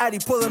 Send the Addy,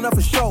 pulling up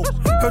a show.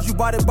 Heard you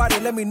body,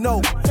 let me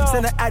know.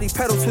 Send the Addy,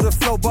 pedal to the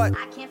flow, but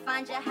I can't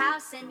find your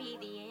house, send me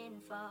the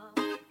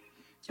info.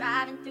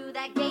 Driving through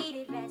that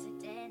gated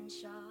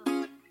residential.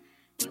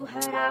 You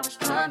heard I was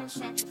coming,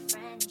 sent your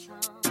friends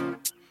home. You're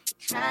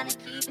trying to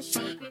keep a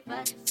secret,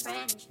 but your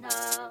friends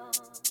know.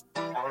 I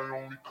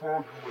only call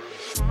you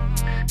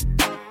by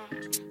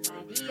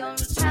the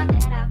only time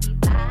that I'll be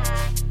by.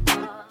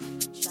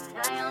 Shot, I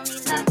only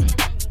love it when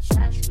you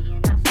trust me,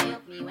 and I feel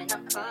me when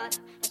I'm caught up.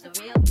 That's the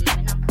real me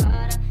when I'm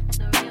caught up. That's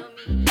the real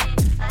me.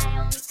 I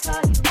only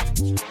call you when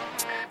you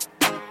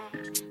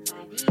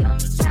by the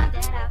only time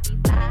that I'll be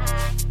by.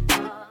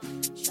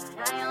 Shot,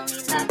 I only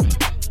love it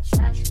when you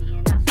trust me,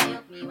 and I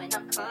feel me when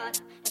I'm caught up.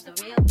 That's the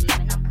real me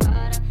when I'm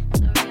caught up. That's the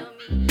real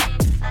me.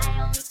 I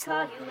only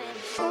call you when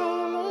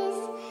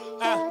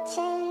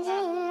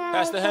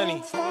Pass the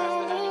Henny. I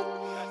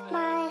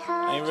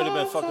ain't really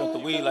been fucking with the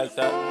weed like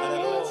that.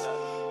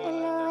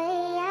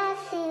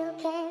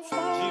 G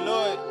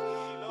Lloyd.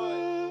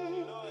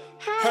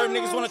 Heard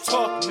niggas wanna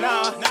talk,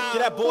 nah. Get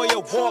that boy a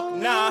walk,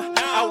 nah.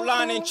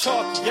 outline in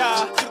chalk,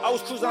 yeah. I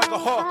was cruising like a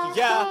hawk,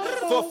 yeah.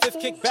 4/5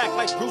 kick back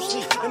like Bruce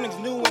Lee. Them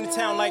niggas new in the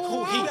town like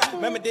who he.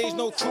 Remember days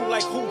no crew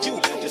like who you.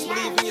 Just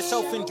believe in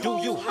yourself and do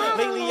you.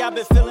 Lately I've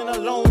been feeling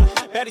alone.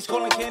 Baddies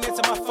calling, can't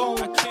answer my phone.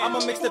 I'ma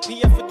mix the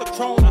PF with the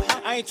chrome.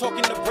 I ain't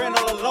talking to brand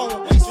all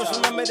alone. Just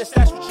remember to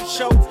stash what you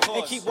show.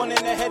 And keep one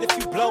in the head if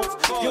you blow.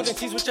 You'll then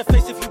tease with your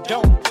face if you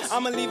don't.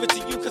 I'ma leave it to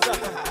you cause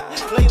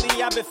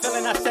lately I've been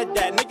feeling I said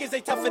that. Niggas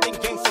they tougher than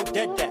gang, so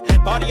dead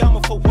that. Body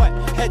armor for what?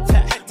 Head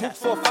tap. Move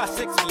 4, 5,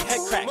 6, me head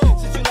crack.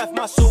 Since you left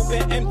my soul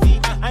been empty,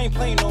 I ain't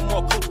playing no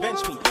more, coach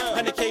bench me.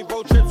 100K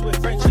road trips with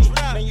Frenchie.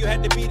 Man, you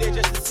had to be there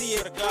just to see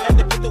it. Had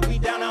to put the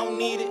weed down, I don't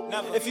need it.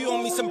 If you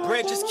owe me some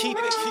bread, just keep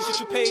it. Since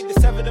you paid to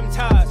sever them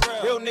ties.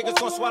 Real niggas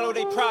gon' swallow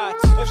they pride.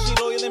 If she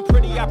loyal and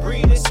pretty, I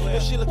breed it.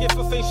 If she looking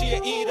for fame, she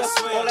a eater.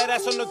 All that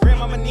ass on the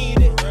gram, I'ma need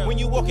it. When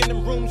you walk in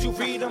them rooms, you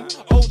read them.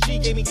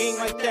 OG gave me game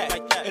like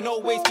that. And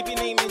always keep your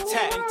name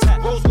intact.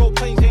 Rose gold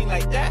planes ain't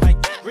like that.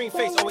 Green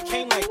face, oh it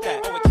came like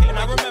that. And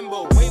I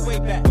remember way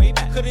back.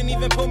 Couldn't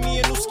even put me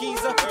a new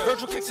skeezer.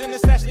 Virgil kicks in the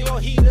stash, they all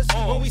heaters.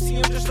 When we see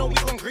them, just know we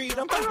gon' greet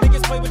them.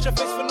 Niggas play with your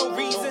face for no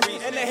reason.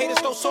 And the haters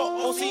throw salt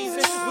all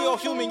season. We all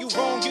human, you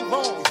wrong.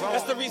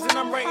 That's the reason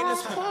I'm writing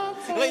this.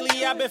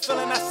 Lately I've been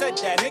feeling I said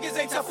that. Niggas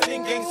ain't tougher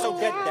than gang, so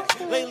dead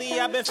that. Lately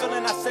I've been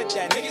feeling I said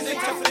that. Niggas ain't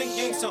tougher than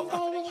gang, so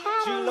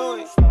G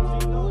Lloyd.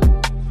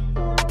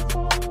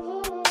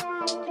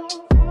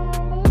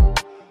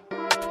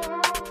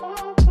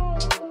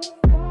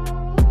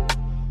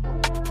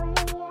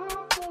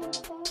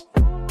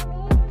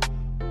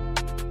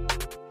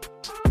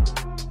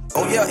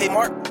 Oh yeah, hey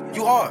Mark,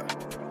 you hard.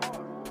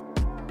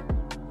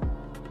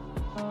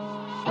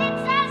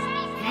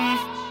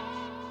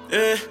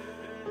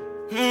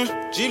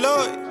 G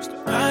Lloyd. It's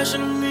the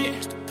passion of me,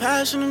 it's the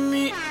passion of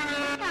me.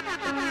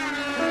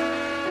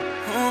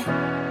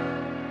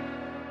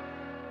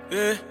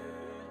 Yeah.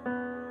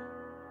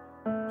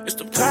 It's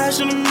the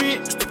passion of me,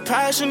 it's the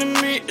passion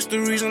of me. It's the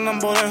reason I'm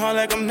ballin' hard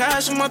like I'm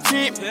Nash on my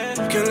team.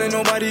 Can't let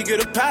nobody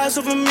get a pass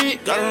over me.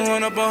 Gotta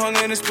run up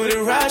 100 and split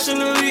it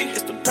rationally.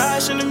 It's the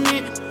passion of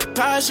me,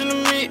 passion of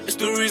me. It's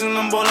the reason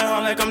I'm ballin'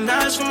 hard like I'm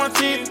Nash on my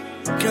team.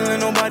 Can't let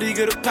nobody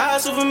get a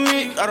pass over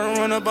me. Gotta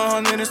run up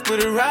 100 and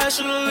split it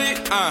rationally.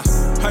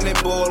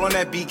 100 ball on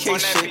that BK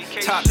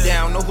shit. Top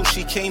down, know who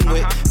she came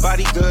with.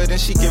 Body good and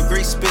she give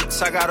great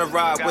spits. I gotta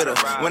ride with her.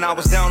 When I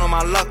was down on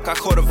my luck, I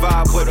caught a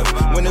vibe with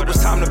her. When it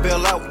was time to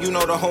bail out, you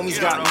know the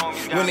homies got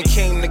me. When it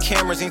came to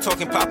cameras, ain't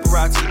talking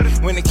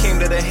paparazzi. When it came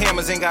to the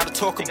hammers, ain't gotta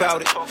talk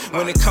about it.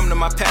 When it come to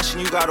my passion,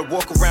 you gotta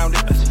walk around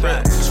it.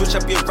 Switch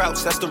up your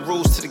routes, that's the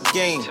rules to the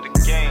game.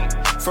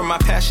 From my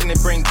passion,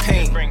 it bring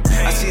pain.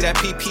 I see that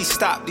PP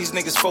stop, these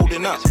niggas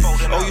folding up.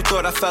 Oh, you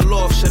thought I fell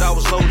off, shit, I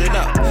was loaded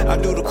up. I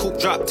do the coupe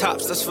drop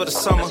tops, that's for the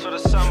summer.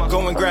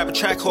 Go and grab a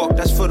track hawk,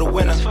 that's for the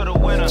winter.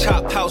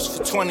 Chop house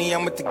for 20,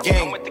 I'm with the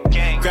gang.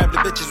 Grab the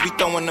bitches, we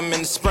throwing them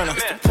in the sprinter.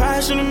 It's the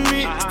passion of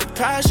me, it's the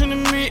passion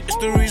of me. It's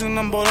the reason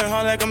I'm ballin'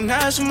 hard like I'm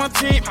Nash on my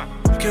team.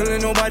 Can't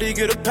let nobody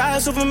get a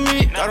pass over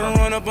me. Gotta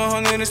run up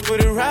 100 and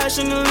split it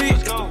rationally.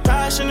 It's the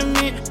passion of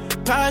me,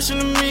 passion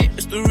of me.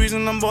 It's the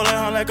reason I'm ballin'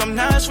 hard like I'm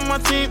Nash on my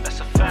team.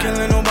 Can't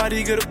let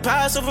nobody get a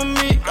pass over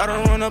me. Gotta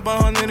run up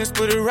 100 and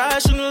split it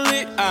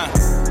rationally.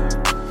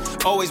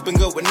 Always been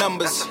good with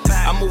numbers.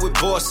 I move with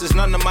bosses,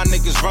 none of my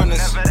niggas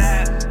runners.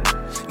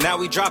 Now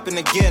we dropping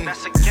again.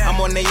 I'm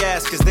on their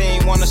ass cause they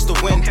ain't want us to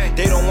win.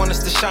 They don't want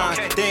us to shine,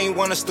 they ain't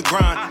want us to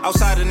grind.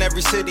 Outside in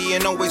every city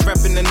and always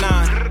reppin' the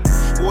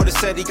 9. Water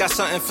said he got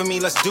something for me,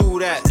 let's do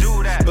that.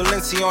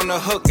 Balenci on the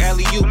hook,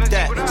 alley-oop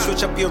that.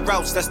 Switch up your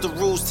routes, that's the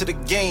rules to the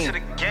game.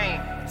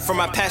 From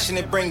my passion,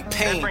 it bring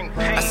pain.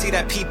 I see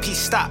that PP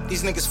stop,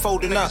 these niggas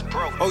folding up.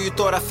 Oh, you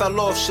thought I fell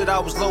off, shit, I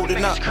was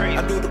loading up.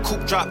 I do the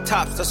coupe drop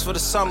tops, that's for the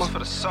summer.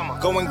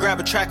 Go and grab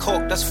a track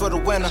hawk, that's for the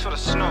winter.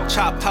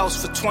 Chop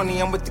house for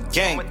 20, I'm with the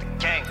gang.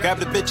 Grab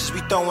the bitches,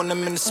 we throwing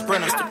them in the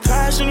sprinter. It's the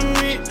passion of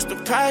me, it's the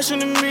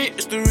passion of me.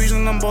 It's the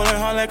reason I'm ballin'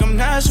 hard like I'm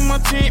Nash on my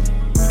team.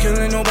 Can't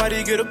let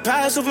nobody get a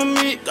pass over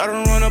me. Gotta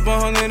run up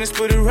 100 and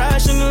split it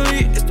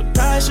rationally. It's the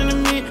passion of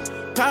me,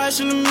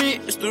 passion of me.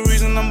 It's the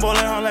reason I'm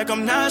ballin' hard like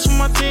I'm Nash on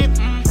my team.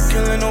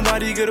 Can't let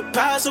nobody get a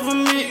pass over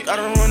me.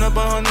 Gotta run up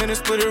 100 and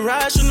split it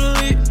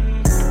rationally.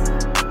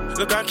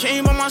 Look, I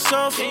came by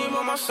myself.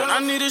 When I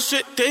needed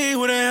shit, they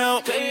wouldn't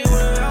help. They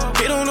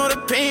don't know the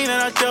pain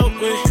that I dealt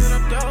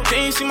with. They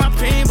ain't see my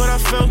pain, but I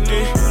felt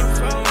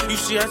it. You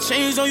see, I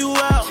changed on you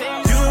out.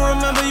 You don't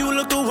remember you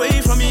looked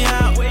away from me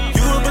out.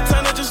 You were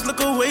pretending just look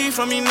away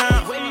from me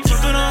now.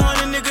 Keep it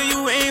 100, nigga,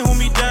 you ain't hold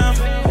me down.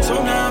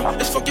 So now,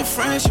 let's fuck your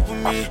friendship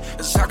with me.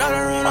 Cause I gotta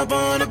run up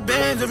 100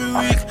 bands every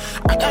week.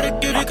 I gotta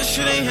get it cause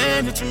shit ain't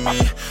handed to me.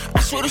 I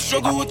swear the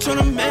struggle will turn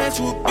a man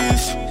to a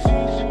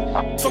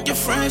beast. Fuck your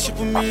friendship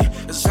with me.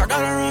 Cause I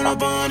gotta run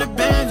up 100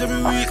 bands every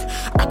week.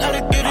 I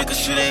gotta get it cause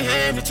shit ain't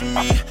handed to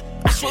me.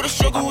 I swear the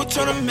struggle will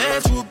turn a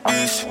man to a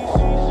beast.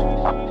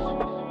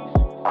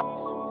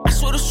 I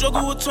swear the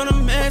struggle will turn a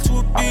man to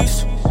a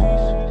beast.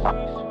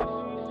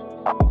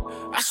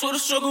 I swear the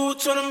struggle will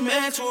turn a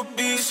man to a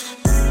beast.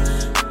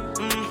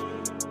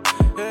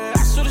 Yeah,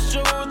 I swear the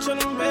struggle will turn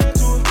a man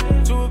to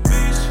a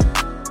beast.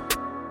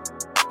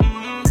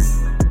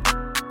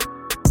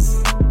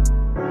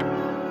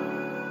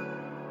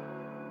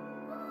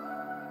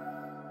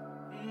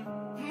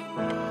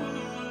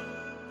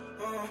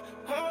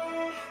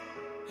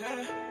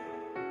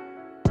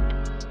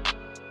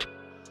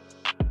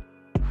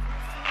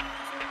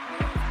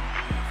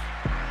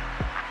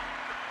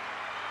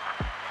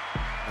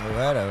 All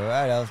right.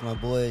 That was my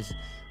boys,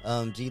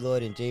 G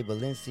Lloyd and Jay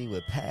Balenci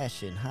with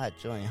Passion. Hot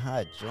joint.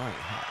 Had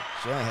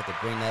to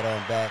bring that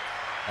on back.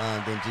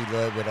 Then G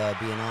Lloyd with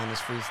Being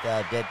Honest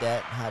freestyle. Dead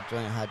that.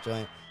 Hot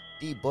joint.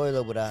 D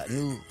Boiler with a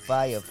new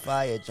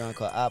fire joint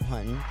called Op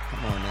Hunting.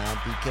 Come on now,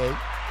 BK.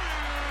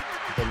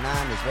 The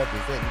 9 is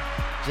representing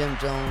Jim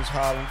Jones,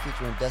 Harlem,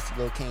 featuring Dusty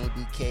Lil Kane,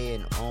 BK,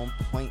 and On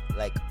Point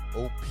like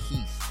OP.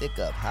 Stick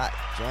up, hot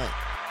joint.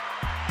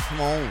 Come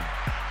on.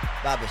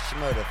 Bobby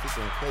Shmurda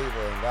featuring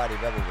Quavo and Roddy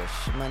Rebel with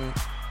Shmoney.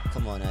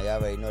 Come on now,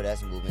 y'all already know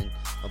that's moving.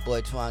 My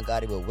boy Twan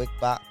Gotti with Wick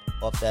Bop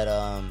off that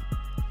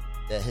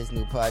his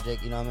new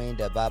project, you know what I mean?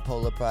 That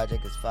Bipolar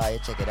project is fire,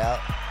 check it out.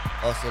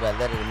 Also, that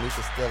Letter to Meek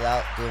is still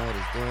out, doing what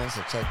it's doing,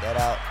 so check that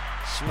out.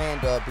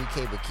 Shmandor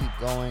BK, but keep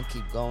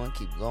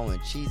going.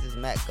 Cheeses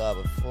Matt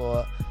God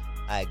before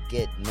I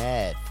get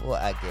mad.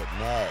 Queens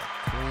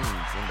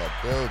in the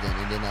building.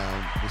 And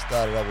then we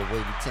started up with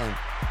Wavy Tim.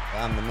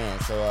 I'm the man.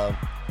 So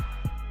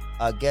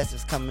our guest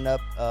is coming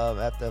up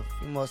after a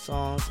few more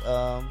songs.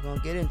 We're going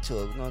to get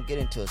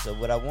into it. So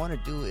what I want to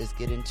do is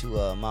get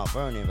into Mount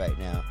Vernon right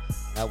now.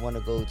 And I want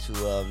to go to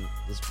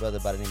this brother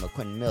by the name of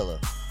Quentin Miller.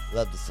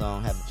 Love the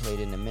song. Haven't played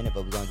it in a minute,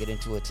 but we're going to get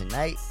into it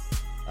tonight.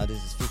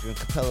 This is featuring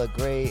Capella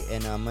Gray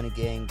and Money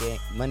Gang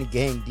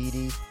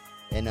DD.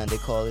 And they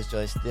call this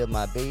joint Still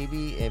My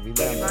Baby. And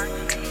remember,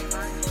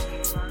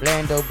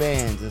 Blando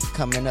Bands is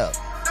coming up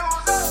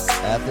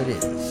after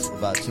this.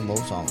 About 2 more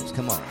songs.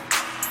 Come on.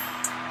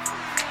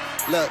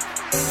 Look,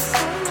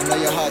 I know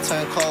your heart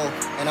turned cold,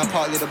 and I'm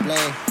partly to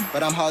blame.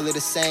 But I'm hardly the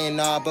same,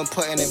 nah, I've been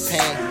putting in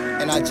pain.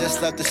 And I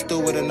just left the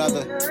stool with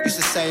another. Used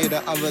to say you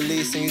the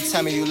unreleased, and you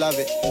tell me you love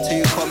it. Till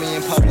you caught me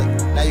in public,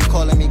 now you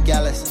calling me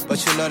gallus.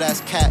 But you know that's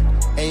cap,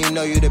 and you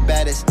know you the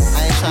baddest.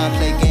 I ain't trying to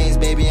play games,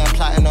 baby, I'm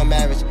plotting on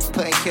marriage.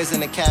 Putting kids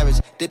in the carriage,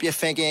 dip your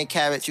finger in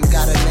carrots. You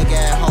got a nigga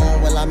at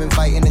home, well I'm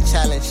inviting the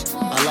challenge.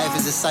 My life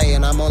is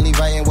exciting, I'm only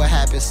writing what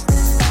happens.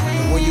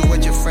 And when you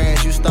with your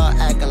friends, you start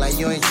acting like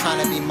you ain't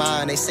trying to be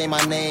mine. They say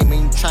my name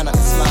and you trying to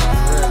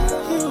smile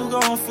for real. You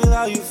gon' feel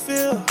how you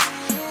feel,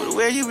 but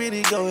where you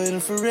really going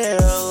for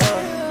real?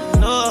 You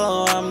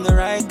know I'm the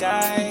right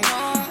guy,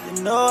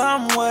 you know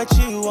I'm what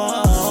you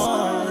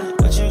want.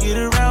 But you get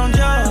around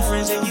your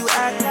friends and you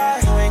act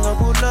like you ain't gon'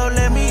 pull low,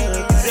 let me give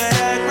you that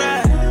act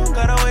right. You don't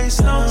gotta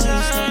waste no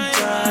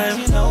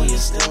time, you know you're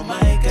still my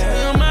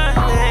girl, you're my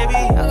baby.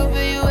 I can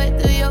feel you wet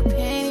through your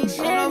panties.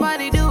 Ain't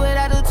nobody do what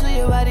I do to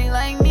your body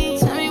like me.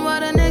 Tell me why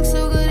the next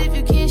so good if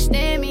you can't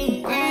stand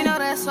me. Girl, you know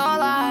that's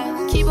all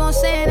I keep on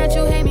saying that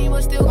you hate me,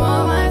 but still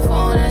call my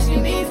phone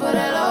asking me for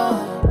that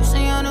love. You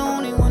say I'm the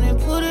only one that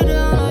put it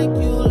down like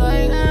you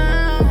like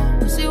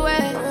pussy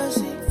wet,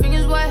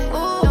 fingers wet.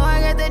 Ooh, know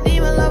I got that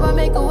demon love, I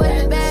make a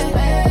wet bed.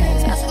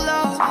 That's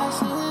low,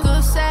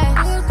 good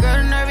sex. Girl,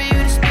 the nerve of you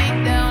to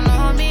speak down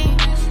on me.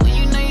 When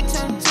you know you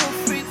turn to a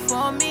freak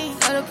for me,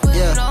 gotta put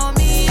it on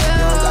me. You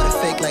don't gotta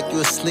fake like you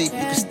asleep, you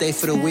can stay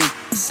for the week.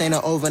 This ain't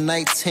an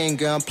overnight 10,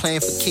 girl, I'm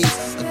playing for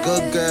keeps. A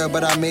good girl,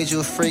 but I made you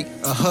a freak.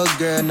 A hood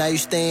girl, now you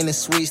staying in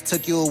suites.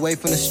 Took you away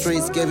from the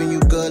streets, giving you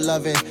good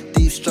loving.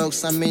 Deep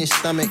strokes, I'm in your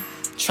stomach.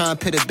 Trying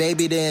to put a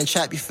baby there and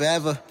trap you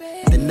forever.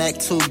 The neck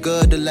too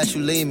good to let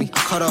you leave me. I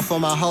cut off all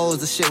my hoes,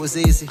 the shit was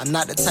easy. I'm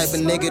not the type of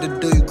nigga to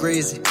do you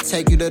greasy.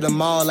 Take you to the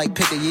mall like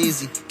pick a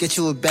Yeezy. Get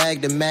you a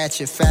bag to match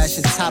your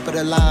fashion, top of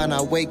the line.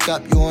 I wake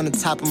up, you on the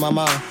top of my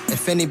mind.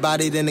 If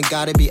anybody, then it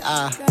gotta be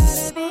I.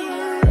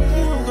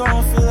 You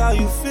gon' feel how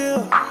you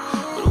feel,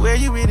 but where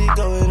you really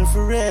going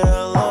for real?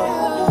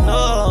 You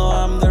know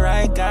I'm the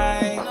right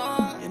guy,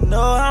 you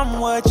know I'm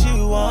what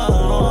you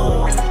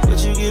want. But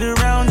you get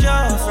around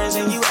your friends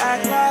and you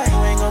act like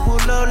you ain't gon' pull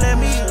low, let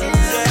me give you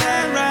that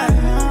act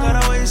right.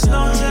 Gotta waste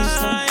no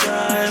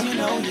time, you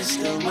know you're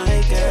still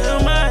my girl,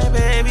 you're my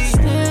baby.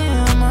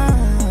 Still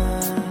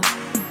mine.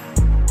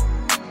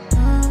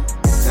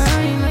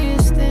 Girl, you know you're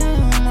still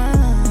mine.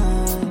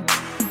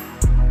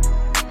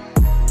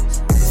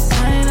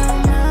 I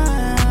don't mind.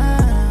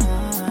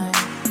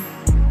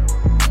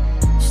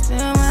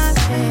 Still my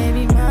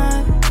baby,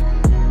 mine.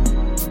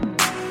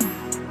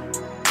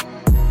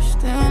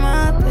 Still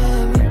my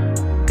baby.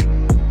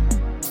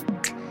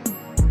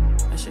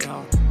 That shit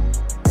hard.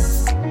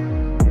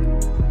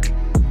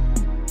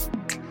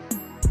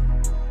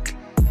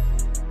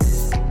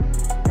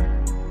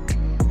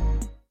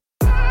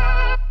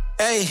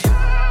 Hey,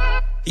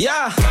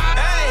 yeah,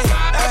 hey,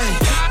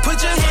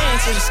 put your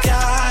hand to the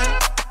sky.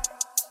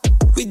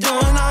 We doing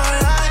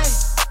alright.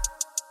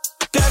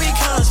 Baby,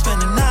 come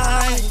spend the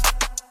night.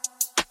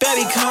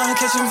 Baby, come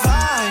catch some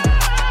vibe.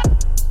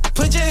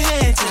 Put your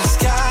hand to the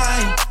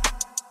sky.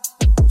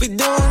 We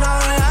doing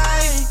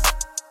alright.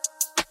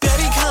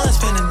 Baby, come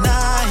spend the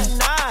night.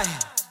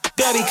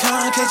 Baby,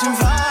 come catch some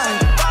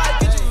vibe.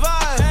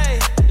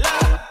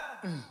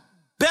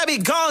 Baby,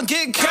 gon'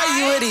 get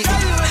crazy with it.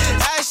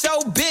 Ass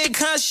so big,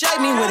 come shake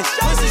me with it.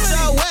 Pussy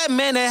so wet,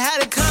 man, they had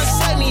to come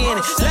shake me in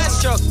it. Left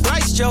stroke,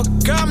 right stroke,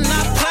 girl, I'm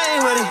not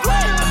playing with it.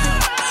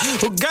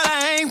 Well, girl,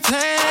 I ain't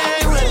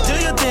playing with it. Do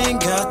your thing,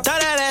 girl, throw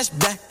that ass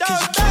back.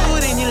 Cause you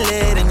cute and you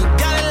lit and you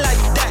got it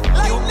like that.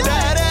 You a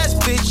badass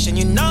bitch and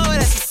you know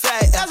that's a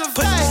fact.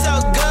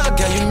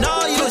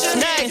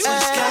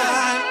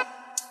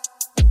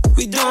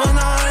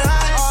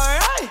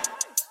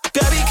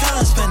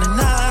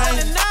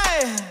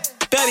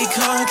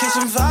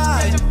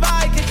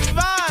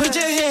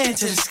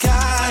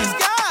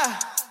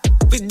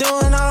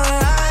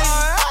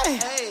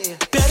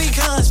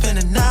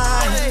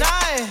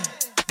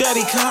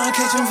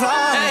 kitchen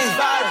vibe.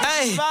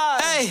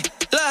 Hey,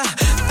 look,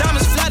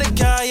 diamonds flooded,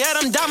 girl, yeah,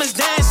 them diamonds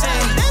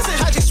dancing.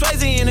 Patrick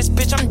Swayze in this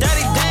bitch, I'm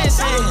dirty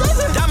dancing.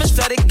 Diamonds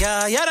flooded,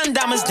 girl, yeah, them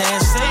diamonds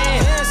dancing.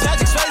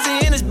 Patrick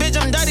Swayze in this bitch,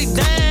 I'm dirty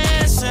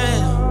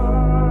dancing.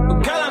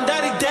 Girl, I'm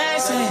dirty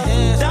dancing.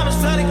 Diamonds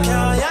flooded,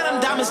 girl, yeah,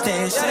 them diamonds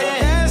dancing.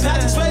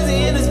 Patrick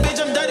Swayze in this bitch,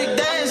 I'm dirty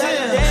dancing.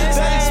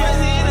 Patrick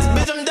Swayze in this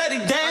bitch, I'm dirty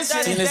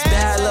dancing. Seen this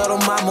bad little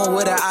mama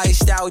with an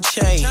iced out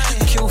chain.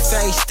 Cute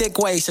face, thick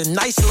waist, a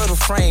nice little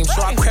frame.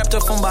 So I crept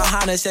up from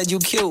behind and said, you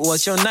cute,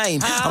 what's your name?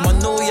 I'm a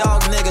New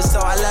York nigga, so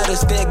I let her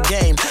spit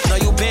game. Know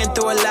you been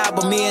through a lot,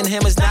 but me and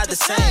him is not the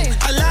same.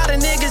 A lot of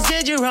niggas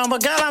did you wrong,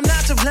 but girl, I'm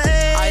not to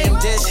blame. I am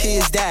this, he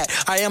is that.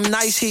 I am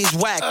nice, he's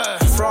whack.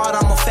 Fraud,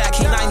 I'm a fact,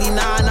 he 99,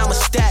 I'm a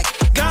stack.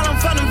 God, I'm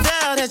from the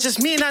Vale, that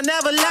just mean I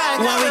never lied.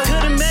 When we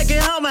couldn't make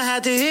it home, I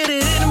had to hit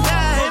it in the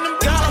back.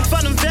 God, I'm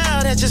from the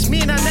Vale, that just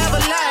mean I never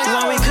lied.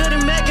 When we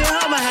couldn't make it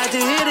home, I had to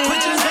hit it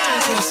in the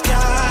back. To the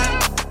sky,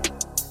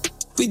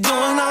 we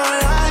doing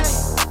alright.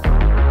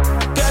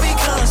 Baby,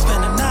 come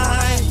spend the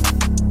night.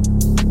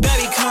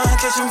 Baby, come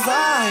catch some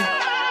vibe.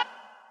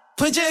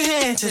 Put your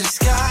hand to the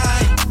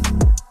sky.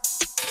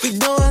 We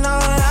doing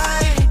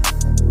alright.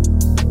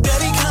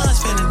 Baby, come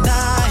spend the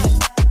night.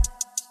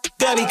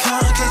 Baby,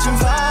 come catch some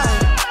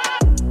vibe.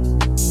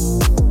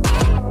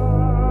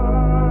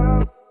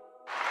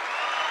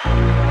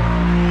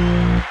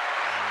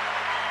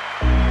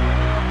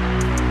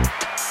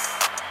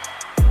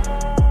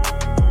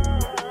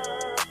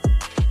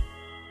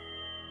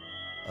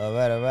 All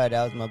right.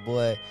 That was my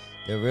boy,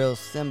 the real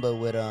Simba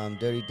with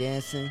Dirty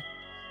Dancing.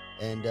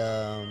 And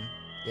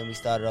then we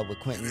started off with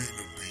Quentin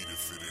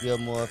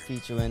Gilmore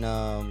featuring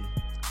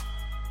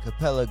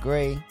Capella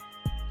Gray.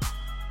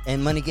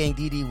 And Money Gang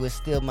DD was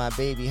Still My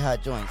Baby,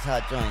 Hot Joints.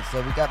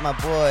 So we got my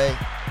boy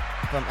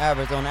from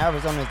Arizona.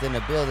 Arizona's in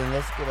the building.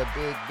 Let's give a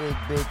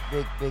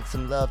big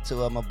some love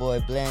to my boy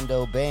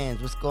Blando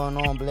Bands. What's going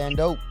on,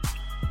 Blando?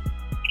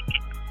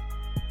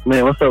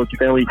 Man, what's up with you,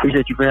 family?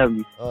 Appreciate you for having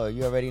me. Oh,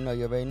 you already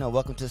know.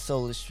 Welcome to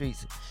Soul of the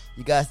Streets.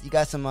 You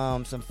got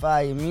some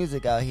fire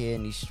music out here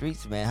in these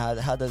streets, man.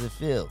 How does it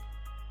feel?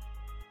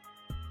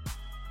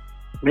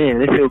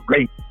 Man, it feels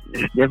great.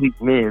 It's definitely,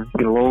 man, it's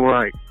been a long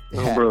ride.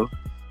 Oh, bro.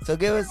 So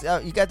give us,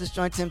 you got this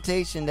joint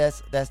Temptation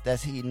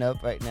that's heating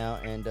up right now,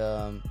 and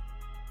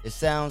it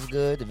sounds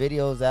good. The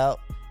video's out.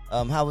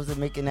 How was it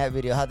making that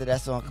video? How did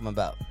that song come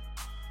about?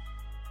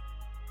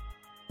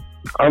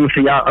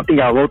 Honestly, I think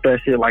I wrote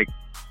that shit like,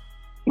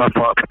 my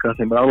fault for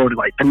cussing, but I wrote it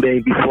like 2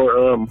 days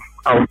before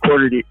I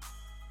recorded it.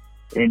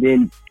 And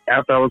then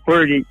after I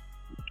recorded it,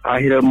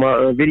 I hit up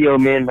my video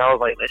man, and I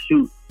was like, let's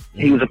shoot.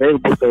 He was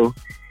available, so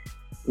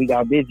we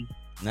got busy.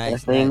 Nice.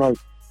 It's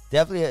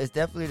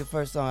definitely the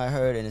first song I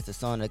heard, and it's the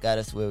song that got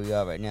us where we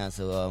are right now.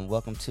 So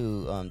welcome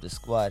to the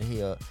squad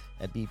here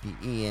at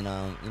BPE, and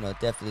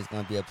definitely it's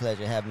going to be a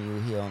pleasure having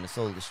you here on the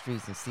Soul of the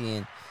Streets and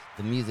seeing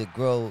the music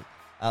grow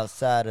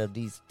outside of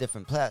these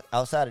different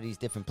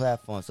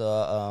platforms.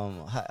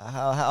 So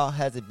how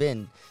has it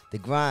been, the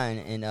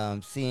grind,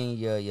 and seeing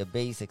your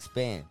base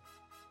expand?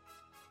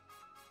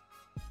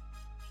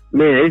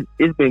 Man,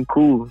 it's been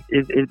cool.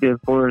 It's been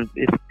fun.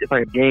 It's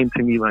like a game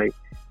to me. Like,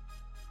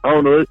 I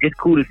don't know. It's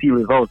cool to see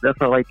results. That's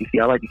what I like to see.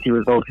 I like to see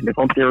results, and if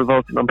I'm seeing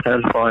results, and I'm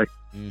satisfied.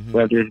 Mm-hmm.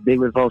 Whether it's big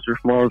results or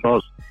small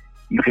results,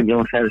 you can be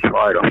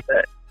satisfied off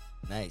that.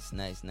 Nice.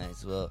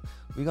 Well,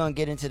 we're gonna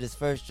get into this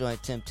first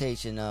joint,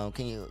 Temptation.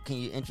 Can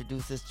you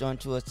introduce this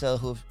joint to us? Tell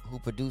who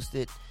produced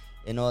it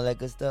and all that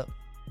good stuff.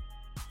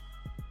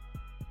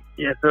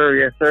 Yes,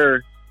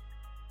 sir.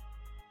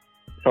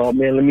 So,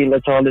 man, let me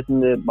let y'all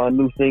listen to my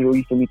new single,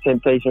 "You Can Be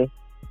Temptation,"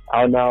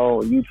 out now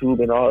on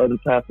YouTube and all other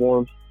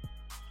platforms.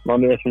 My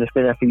man's gonna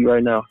spin that for you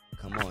right now.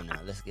 Come on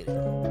now, let's get it. I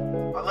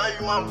love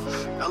you, mama.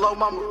 Hello,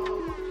 mama.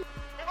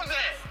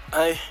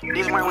 Hey,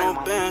 this my own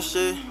band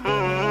shit.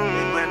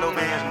 No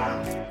bands,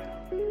 mama.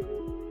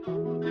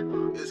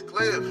 It's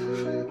Cliff.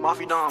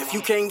 Mafia Dom. If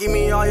you can't give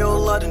me all your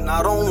love, then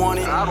I don't want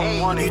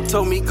it. You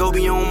told me go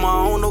be on my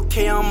own,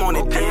 okay, I'm on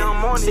it.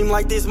 Seem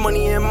like this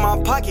money in my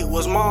pocket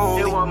was my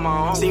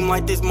only. Seem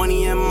like this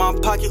money in my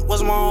pocket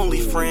was my only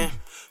friend.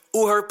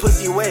 Ooh, her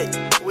pussy wet.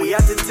 We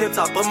at the tip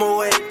top of my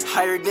way.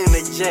 Higher than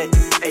a jet.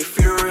 Ay,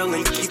 feel real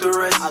and keep the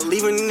rest. I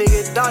leave a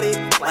nigga dotted.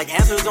 Like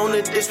answers on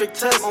the district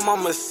test. My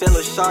mama sell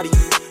a shawty.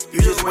 You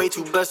just way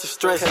too blessed to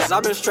stress. Cause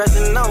I've been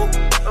stressing out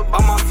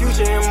about my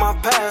future and my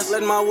past.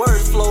 Let my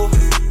words flow.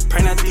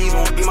 Pray that these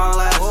won't be my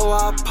last. Oh,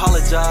 I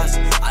apologize.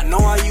 I know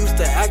I used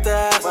to act the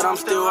ass, but I'm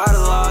still out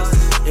of loss.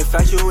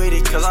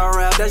 Infatuated cause I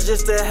rap, that's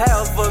just the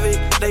half of it.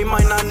 They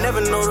might not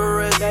never know the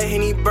rest. That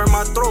Henny burn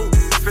my throat.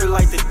 Feel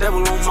like the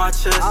devil on my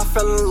chest. I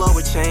fell in love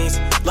with chains.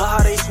 Love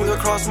how they swing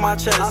across my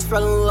chest. I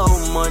fell in love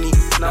with money.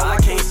 Now I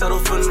can't settle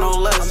for no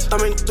less. I'm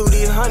thumbing through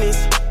these honeys,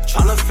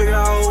 tryna figure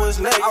out what's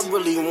next. I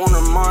really want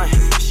her mind.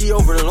 She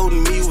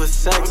overloading me with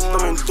sex.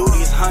 Thumbing through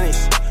these honeys,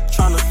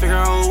 tryna figure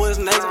out what's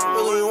next. I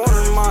really want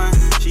her mind.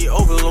 She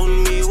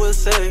overloading me with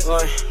sex.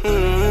 Like,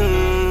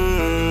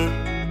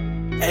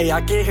 Hey,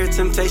 I can hear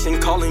temptation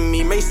calling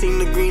me. May seem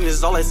the green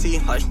is all I see.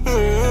 Like,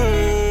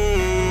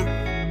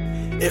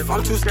 If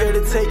I'm too scared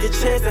to take a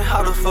chance, then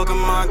how the fuck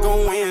am I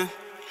gon' win?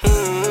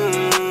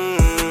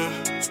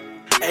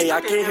 Hey,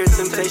 I can hear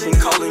temptation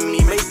calling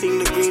me. May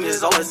seem the green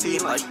is all I see.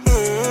 Like,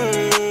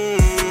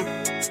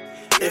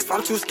 If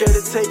I'm too scared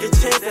to take a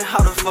chance, then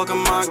how the fuck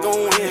am I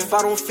gon' win? If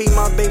I don't feed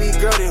my baby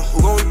girl, then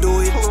who gon' do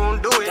it?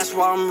 That's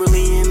why I'm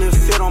really in the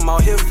field, I'm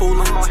out here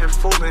fooling.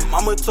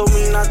 Mama told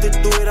me not to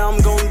do it,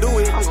 I'm gon' do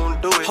it.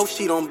 Hope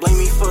she don't blame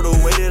me for the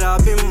way that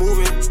I've been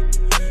moving.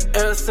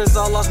 Ever since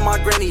I lost my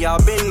granny,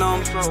 I've been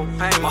numb.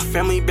 My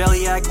family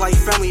barely act like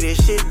family,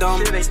 this shit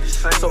dumb.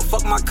 So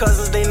fuck my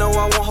cousins, they know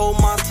I won't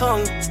hold my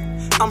tongue.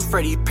 I'm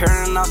Freddie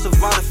Perry and I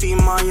survive to feed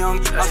my young.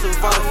 I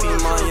survive to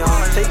feed my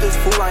young. Take this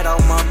food right out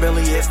my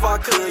belly if I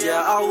could,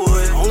 yeah I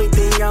would. Only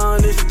thing I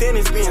understand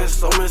is being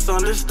so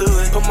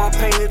misunderstood. Put my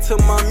pain into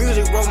my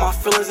music, wrote my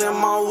feelings in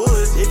my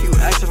woods. If you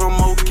ask if I'm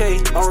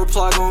okay, my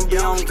reply gon' be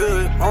I'm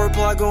good. My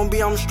reply gon'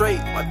 be I'm straight.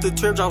 Wipe the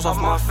tear drops off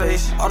my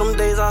face. All them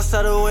days I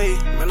sat away,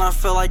 man I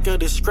felt like a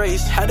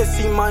disgrace. Had to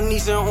see my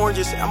niece in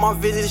oranges, at my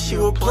visits she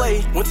would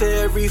play. Went to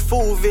every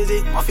food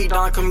visit, my feet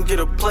down come get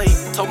a plate.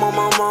 Told my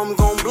mama I'm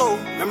gon' blow,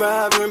 remember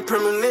having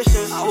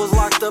premonitions. I was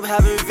locked up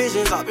having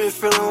visions, I've been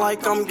feeling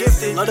like I'm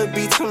gifted. Let it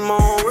be to my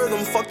own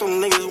rhythm, fuck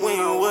them niggas, we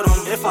ain't with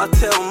them. If I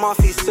tell my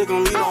feet sick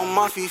them, you know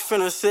my feet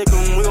finna sick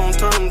them. We gon'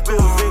 turn them to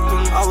a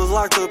victim. I was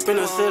locked up in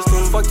the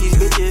system, fuck these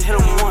bitches, hit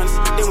them once,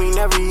 then we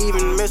never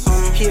even miss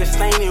them. He a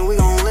stain and we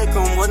gon' lick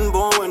him, wasn't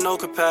born with no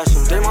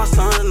compassion. They my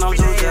son and I'm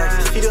Joe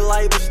Jackson. See the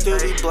light but still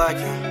be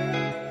blacking.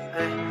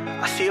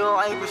 I see the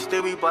light but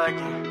still be blacking.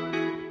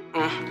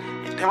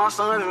 They my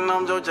son and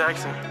I'm Joe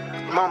Jackson.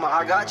 Mama,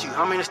 I got you.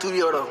 I'm in the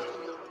studio though.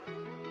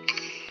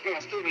 In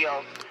the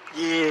studio?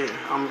 Yeah,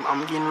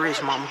 I'm getting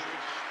rich, mama.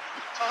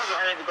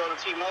 I had to go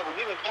to T-Mobile.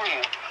 We've been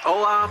playing.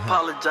 Oh, I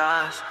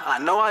apologize. I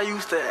know I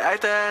used to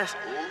act ass.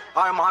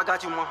 All right, ma, I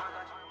got you, ma.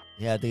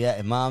 Yeah,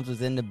 the Moms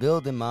was in the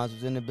building. Moms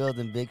was in the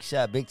building. Big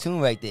shot, big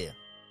tune right there.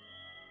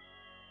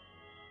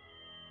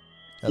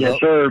 Hello? Yes,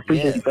 sir.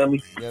 Appreciate you,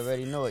 family. You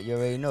already know it. You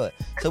already know it.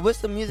 So, what's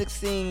the music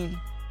scene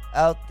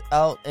out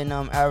in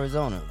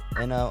Arizona?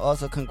 And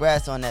also,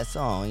 congrats on that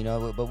song. You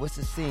know, but what's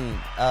the scene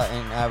out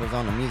in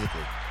Arizona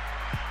musically?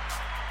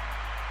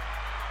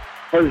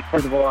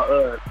 First of all,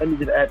 let me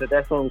just add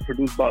that song was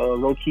produced by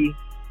Low-Key.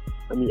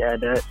 Let me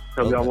add that.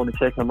 So y'all want to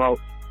check him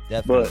out.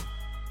 Definitely.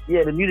 But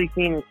yeah, the music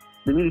scene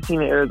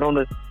in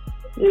Arizona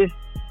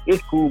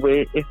it's cool, but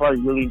it's like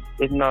really,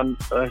 it's not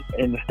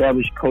an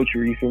established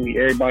culture. You feel me?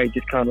 Everybody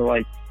just kind of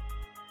like,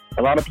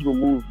 a lot of people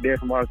moved there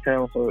from out of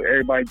town, so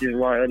everybody just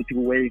ride other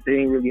people's ways. They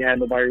ain't really had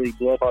nobody really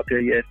blow up out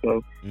there yet.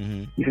 So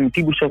you feel me?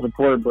 People show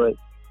support, but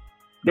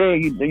they,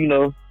 you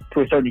know,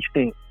 to a certain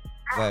extent.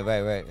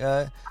 Right.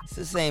 It's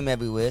the same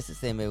everywhere.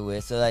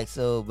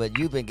 So, but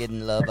you've been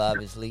getting love,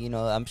 obviously. You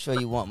know, I'm sure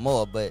you want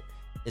more, but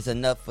it's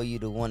enough for you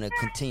to want to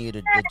continue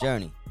the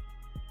journey.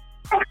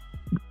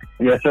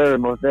 Yes, sir.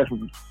 Most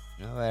definitely.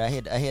 All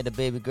right. I hear the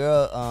baby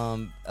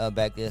girl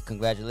back there.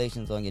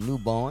 Congratulations on your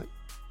newborn.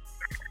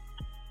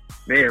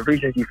 Man,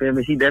 appreciate you,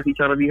 family. She definitely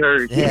trying to be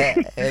heard. Yeah.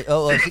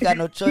 She got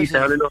no choice.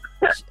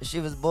 She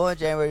was born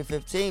January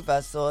 15th. I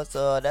saw.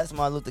 So that's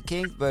Martin Luther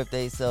King's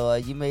birthday. So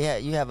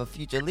you have a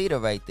future leader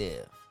right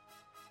there.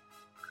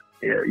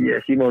 Yeah.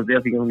 She most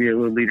definitely gonna be a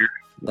little leader.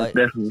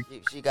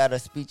 Definitely. She got her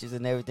speeches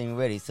and everything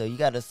ready. So you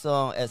got a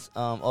song as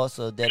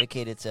also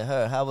dedicated to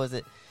her. How was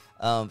it?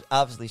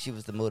 Obviously, she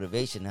was the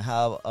motivation.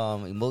 How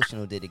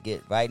emotional did it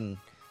get writing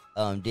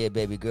 "Dear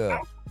Baby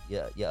Girl"?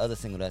 Your other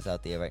single that's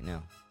out there right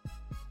now.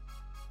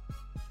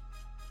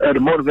 The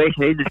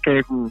motivation, it just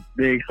came from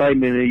the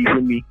excitement, and you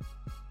feel me,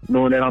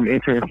 knowing that I'm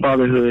entering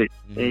fatherhood,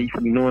 and you feel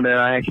me, knowing that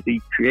I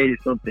actually created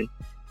something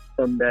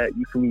that,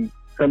 you feel me,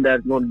 something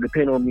that's going to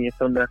depend on me, and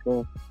something that's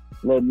going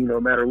to love me no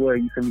matter what,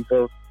 you feel me.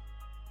 So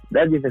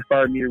that just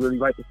inspired me to really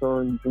write the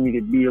song, you feel me,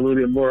 to be a little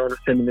bit more on the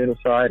sentimental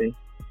side, and,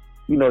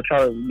 you know, try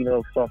to, you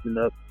know, soften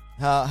up.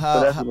 So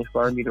that's what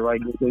inspired me to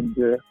write Dear Baby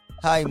Girl.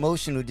 How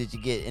emotional did you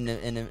get in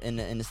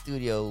the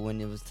studio when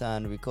it was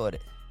time to record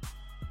it?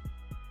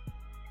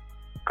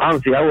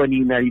 Honestly, I wasn't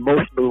even that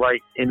emotional.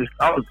 Like,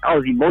 I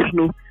was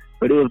emotional,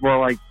 but it was more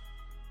like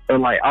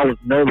I was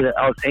nervous,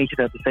 I was anxious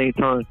at the same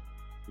time.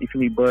 You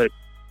feel me? But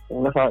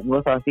once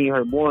I seen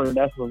her born,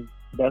 that's when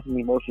the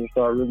emotions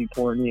started really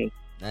pouring in.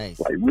 Nice.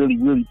 Like really,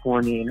 really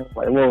pouring in.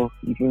 Like, whoa,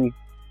 you feel me?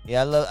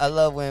 Yeah, I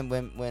love when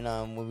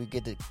we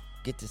get to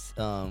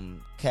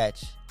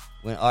catch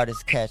when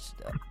artists catch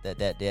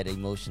that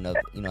emotion of,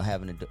 you know,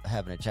 having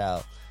a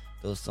child.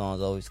 Those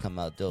songs always come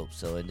out dope.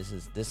 So, and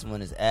this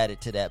one is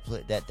added to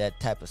that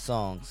type of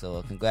song.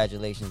 So,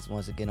 congratulations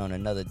once again on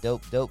another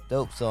dope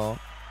song.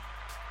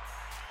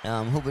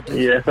 Who produced?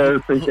 Yes, I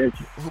appreciate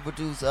you. Who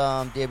produced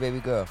Dear Baby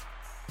Girl?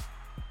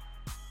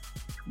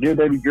 Dear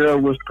Baby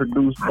Girl was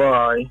produced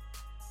by.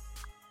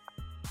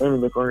 Let me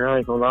look on here. I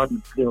ain't gonna lie,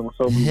 I'm dealing with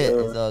so many.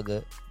 It's all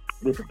good.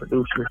 Different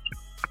producers.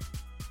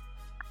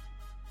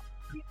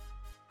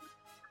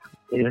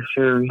 Yeah,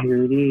 sure.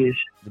 Here it is.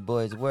 The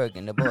boy's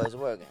working.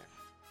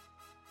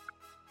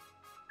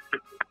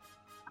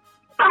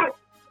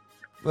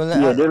 Well,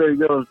 yeah, there you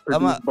go.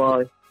 Produced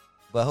by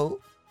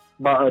who?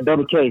 By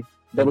Double K.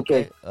 Double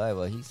K. All right,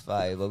 well, he's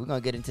fired. But we're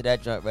going to get into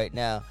that joint right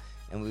now.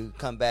 And we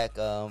come back,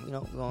 we're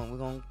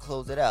gonna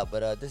close it out.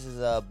 But this is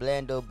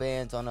Blando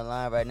Bands on the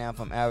line right now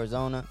from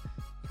Arizona.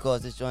 He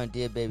calls this joint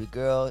Dear Baby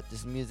Girl.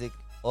 This music,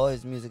 all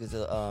his music is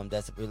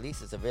that's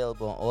released is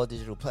available on all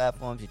digital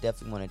platforms. You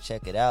definitely want to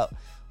check it out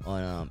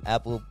on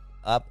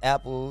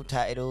Apple,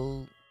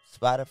 Tidal,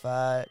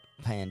 Spotify,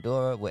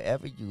 Pandora,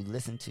 wherever you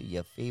listen to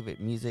your favorite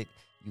music.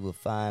 You will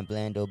find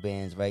Blando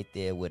Bands right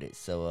there with it.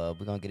 So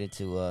we're gonna get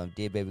into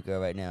Dear Baby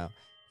Girl right now.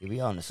 Here we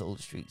are on the Soul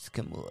Streets.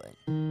 Come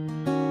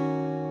on.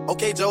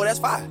 Okay, Joe, that's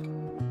fine.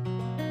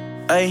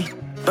 Hey,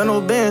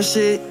 Blando Band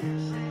shit.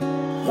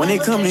 When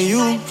it come to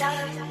you,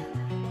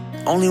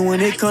 only when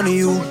it come to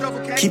you.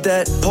 Keep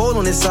that pole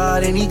on his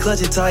side and he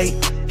clutch it tight.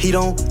 He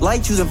don't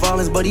like choosing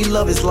violence, but he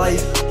love his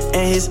life.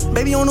 And his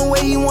baby on the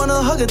way, he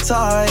wanna hug her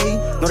tight.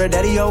 Know that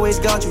daddy always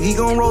got you, he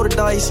gon' roll the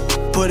dice.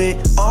 Put it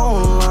all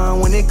on the line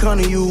when it come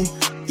to you.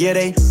 Yeah,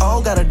 they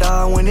all gotta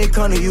die when it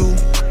come to you.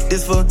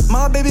 This for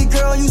my baby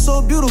girl, you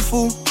so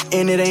beautiful.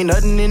 And it ain't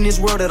nothing in this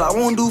world that I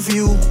won't do for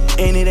you.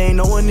 And it ain't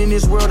no one in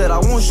this world that I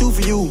won't shoot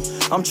for you.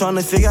 I'm trying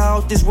to figure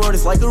out this world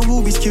is like a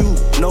Rubik's Cube.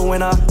 Know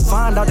when I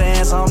find out the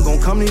answer, I'm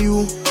gonna come to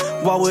you.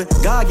 Why would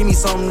God give me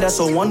something that's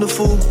so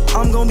wonderful?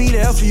 I'm gonna be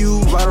there for you,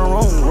 right or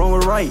wrong, wrong or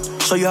right.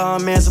 Show you how a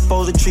man's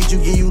supposed to treat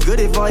you, give you good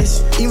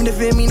advice. Even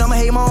if it mean I'ma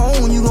hate my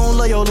own, you gon'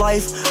 love your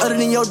life. Other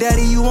than your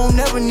daddy, you won't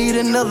never need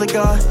another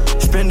guy.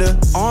 Spend an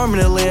arm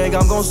and a leg,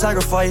 I'm gon'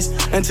 sacrifice.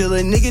 Until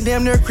a nigga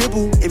damn near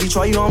crippled. If he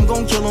try you, I'm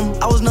gon' kill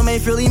him. I was numb,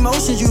 ain't feel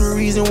emotions, you the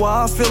reason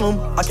why I feel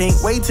them. I can't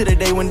wait till the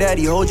day when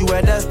daddy hold you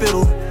at that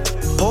spittle.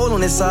 Pole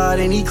on his side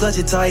and he clutch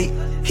it tight.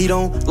 He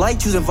don't like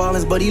choosing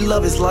violence, but he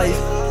love his life.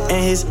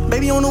 And his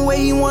baby on the way,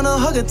 he wanna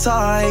hug her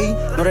tight.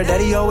 Know that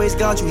daddy always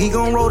got you, he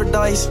gon' roll the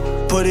dice.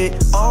 Put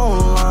it all on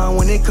the line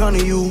when it come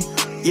to you.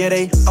 Yeah,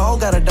 they all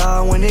gotta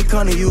die when it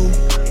come to you.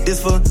 This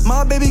for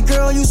my baby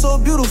girl, you so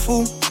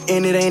beautiful.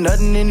 And it ain't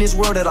nothing in this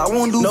world that I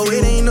won't do. No,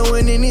 it ain't no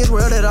one in this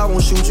world that I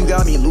won't shoot. You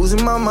got me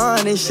losing my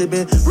mind. This shit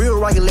been real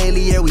rocky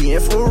lately, yeah, we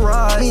in for a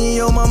ride. Me and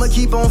your mama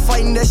keep on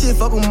fighting, that shit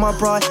fuck with my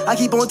pride. I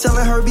keep on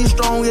telling her be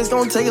strong, it's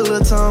gonna take a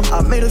little time.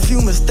 I made a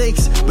few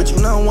mistakes, but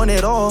you not one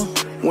at all.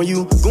 When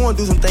you going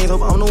through some things,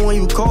 hope I'm the one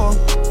you call.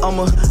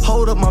 I'ma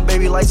hold up my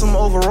baby like some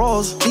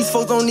overalls. These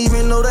folks don't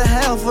even know the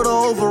half of the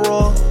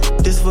overall.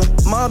 This for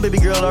my baby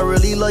girl, I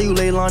really love you,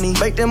 Leilani.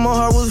 Back then my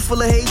heart was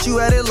full of hate, you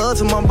added love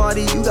to my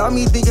body. You got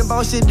me thinking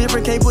about shit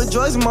different, can't put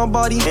joys in my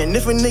body. And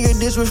if a nigga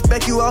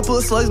disrespect you, I'll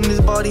put slugs in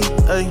his body.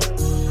 Hey,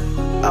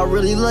 I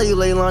really love you,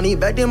 Leilani.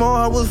 Back then my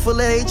heart was full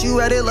of hate,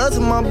 you added love to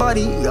my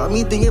body. You got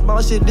me thinking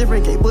about shit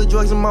different, can't put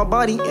drugs in my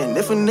body. And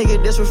if a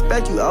nigga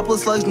disrespect you, I'll put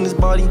slugs in his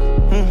body.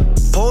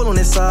 Pole on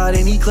his side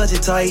and he clutch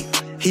it tight.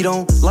 He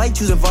don't like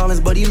choosing violence,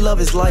 but he love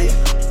his life.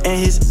 And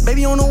his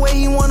baby on the way,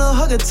 he wanna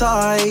hug her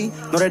tight.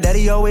 Know that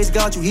daddy always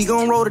got you, he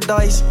gon' roll the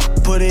dice.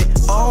 Put it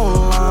all on the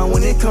line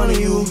when it come to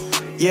you.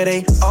 Yeah,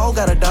 they all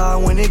gotta die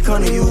when it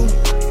come to you.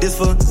 This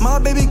for my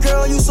baby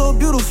girl, you so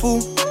beautiful.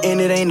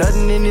 And it ain't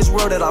nothing in this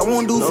world that I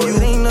won't do for you.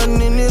 It ain't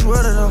nothing in this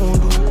world that I won't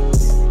do.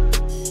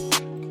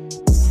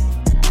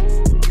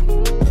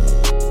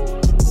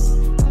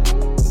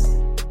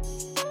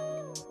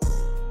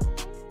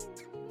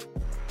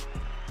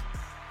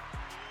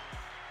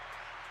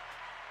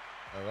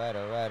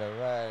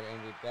 Alright,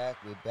 and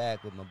we're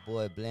back with my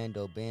boy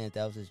Blando Bands.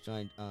 That was his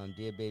joint,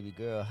 Dear Baby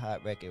Girl,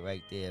 hot record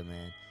right there,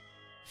 man.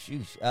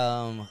 Shoosh.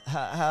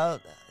 How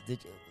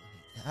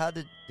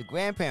did the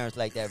grandparents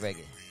like that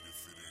record?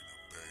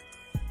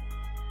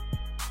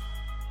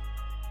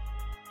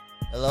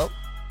 Hello.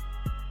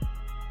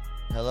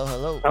 I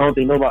don't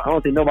think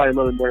nobody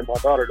loves it more than my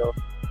daughter though.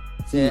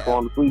 She's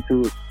falling asleep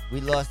to it. We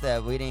lost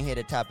that. We didn't hear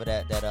the top of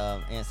that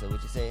answer.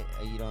 What you say?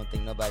 You don't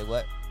think nobody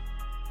what?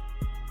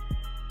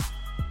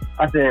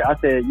 I said,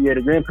 yeah,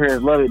 the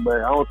grandparents love it,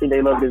 but I don't think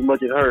they love it as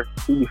much as her.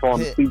 She be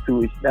falling asleep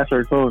to it. That's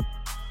her song.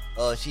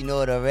 Oh, she know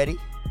it already?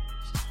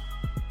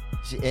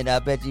 And I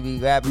bet you be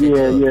rapping it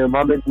too. Yeah,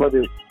 my big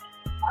mother.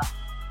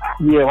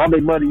 Yeah, my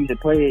big mother used to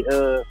play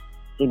it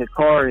in the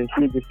car, and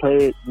she just play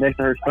it next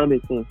to her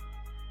stomach. And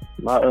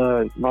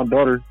my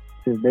daughter,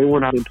 since day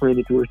one, I've been playing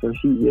it to her, so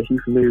she's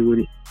familiar with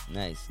it.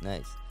 Nice.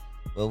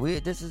 Well,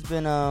 this has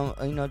been,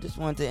 just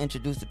wanted to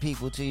introduce the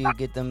people to you,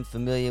 get them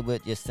familiar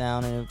with your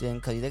sound and everything,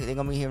 because they're going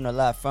to be hearing a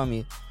lot from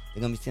you.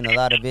 They're going to be seeing a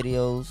lot of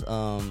videos,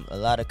 a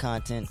lot of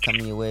content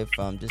coming your way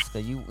from, just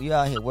because you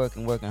out here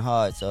working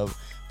hard. So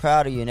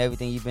proud of you and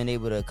everything you've been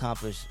able to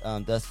accomplish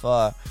thus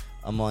far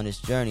on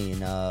this journey.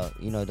 And,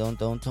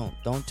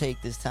 don't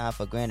take this time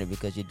for granted,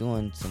 because you're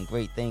doing some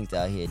great things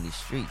out here in these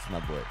streets,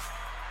 my boy.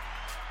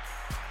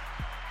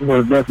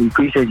 Well, definitely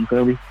appreciate you,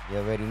 Kobe. You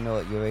already know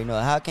it.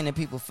 How can the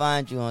people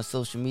find you on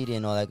social media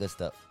and all that good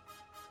stuff?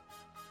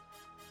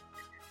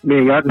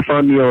 Man, y'all can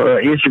find me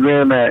on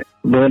Instagram at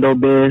Blando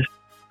Bands,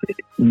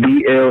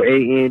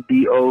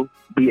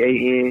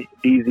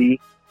 BLANDOBANDZ.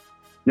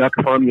 Y'all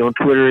can find me on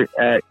Twitter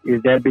at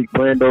Is That Big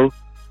Blando.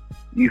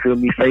 You feel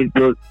me?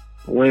 Facebook,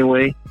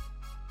 Wayne.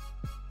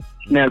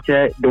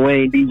 Snapchat,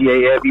 Dwayne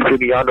DJF. You feel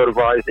me? Y'all know the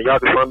vibes. And y'all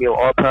can find me on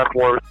all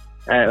platforms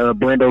at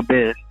Blando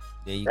Bands.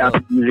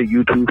 Apple Music,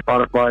 YouTube,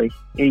 Spotify,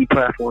 any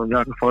platform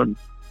y'all can find me.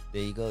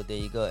 There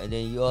you go. And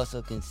then you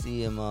also can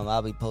see him.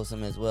 I'll be posting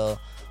him as well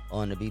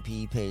on the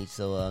BPE page.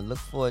 So look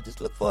forward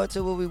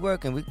to what we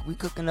working. We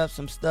cooking up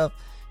some stuff.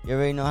 You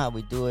already know how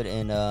we do it,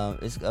 and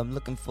I'm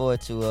looking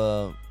forward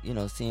to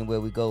seeing where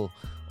we go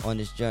on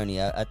this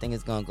journey. I think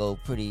it's gonna go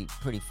pretty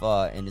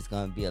far, and it's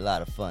gonna be a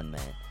lot of fun,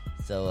 man.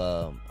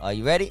 So are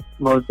you ready?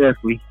 Most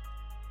definitely.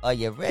 Are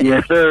you ready?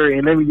 Yes, sir.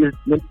 And let me just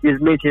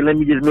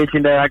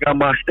mention that I got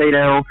my Stay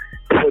Down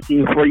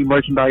 1440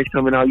 merchandise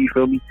coming out. You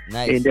feel me?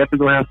 Nice. And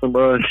definitely gonna have some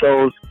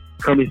shows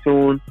coming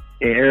soon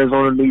in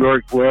Arizona, New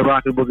York, wherever I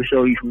can book a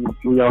show.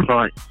 Y'all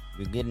find.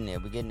 We're getting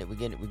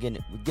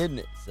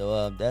it.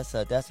 So that's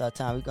our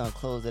time. We're gonna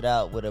close it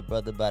out with a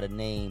brother by the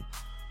name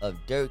of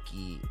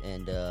Durky,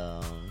 and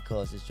of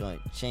course this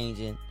joint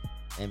Changing.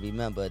 And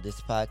remember,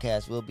 this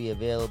podcast will be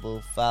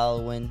available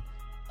following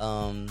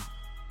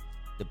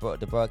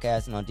the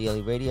broadcasting on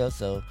DLE Radio.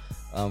 So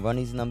run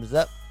these numbers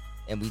up,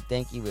 and we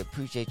thank you. We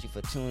appreciate you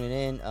for tuning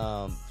in.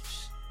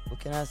 What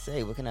can I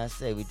say?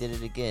 We did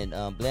it again.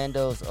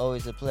 Blando, it's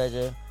always a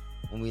pleasure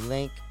when we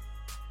link.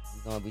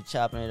 We're gonna be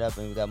chopping it up,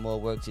 and we got more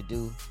work to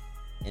do,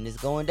 and it's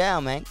going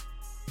down, man.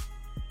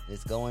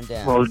 It's going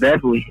down. Most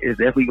definitely. It's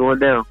definitely going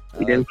down.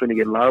 We definitely finna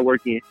get a lot of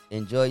work in.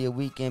 Enjoy your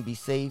weekend. Be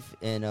safe,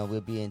 and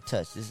we'll be in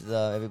touch. This is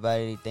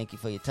everybody. Thank you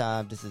for your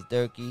time. This is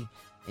Durky,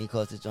 and of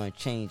course, this joint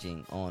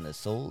Changing on the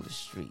Soul of the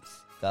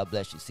Streets. God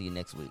bless you. See you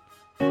next week.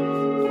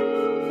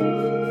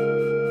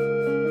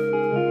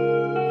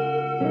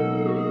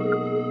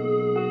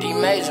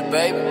 D-Major,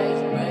 baby.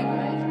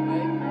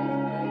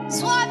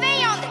 Suave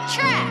on the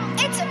track.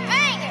 It's a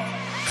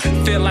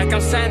banger. Feel like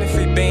I'm signing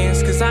free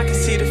bands, cause I can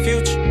see the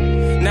future.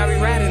 Now we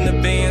riding the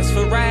bands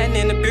for riding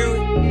in the Buick.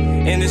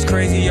 And it's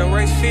crazy, your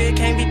race fear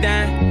can't be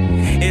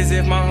dying. As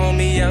if my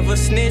homie ever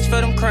snitched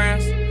for them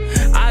crimes.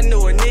 I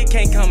knew a nigga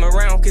can't come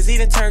around, cause he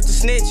done turned to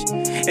snitch.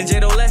 And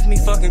J-Do left me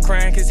fucking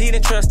crying, cause he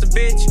done trust a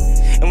bitch.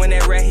 And when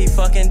that rat he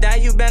fucking die,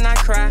 you better not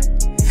cry.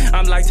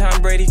 I'm like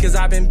Tom Brady, cause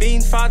I've been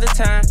beaten father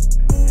time.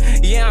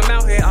 Yeah, I'm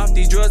out here off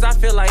these drugs, I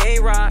feel like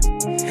A-Rod.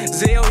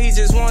 Zell, he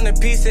just want a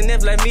piece and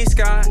if let me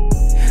sky.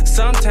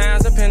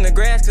 Sometimes up in the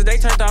grass, cause they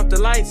turned off the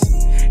lights.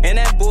 And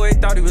that boy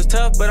thought he was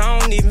tough, but I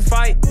don't even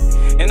fight.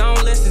 And I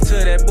don't listen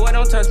to that boy,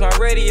 don't touch my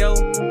radio.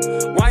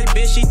 White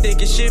bitch, she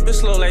thinking shit, but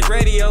slow like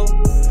radio.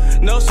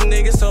 Know some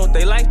niggas so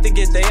they like to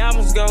get their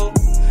albums go.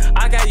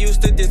 I got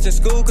used to this in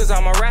school, cause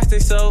I'm a rasty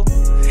so.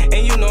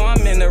 And you know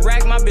I'm in the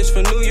rack, my bitch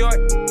from New York.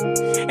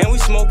 And we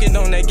smoking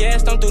on that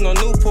gas, don't do no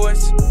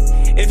Newports.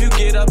 If you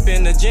get up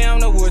in the jam,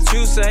 know what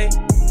you say.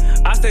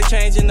 I stay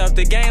changing up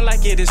the game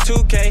like it is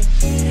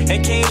 2K.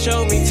 And King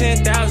showed me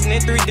 10,000 in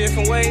 3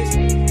 different ways.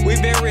 We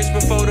been rich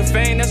before the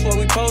fame, that's what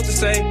we supposed to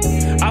say.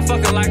 I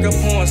fuck her like a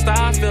porn star,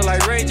 I feel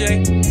like Ray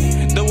J.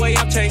 The way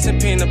I'm chasing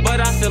peanut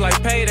butter, I feel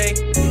like payday.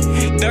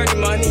 Dirty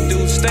money,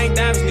 dudes, stink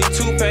dimes need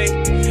toupee.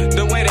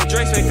 The way that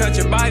Drake's may cut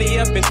your body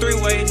up in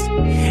 3 ways.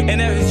 And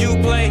ever you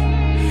play,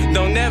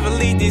 don't never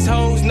leave these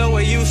hoes, know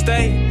where you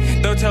stay.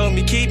 Don't tell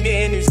me keep your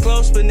enemies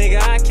close, but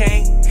nigga I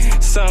can't.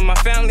 Some of my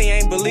family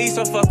ain't believe,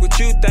 so fuck what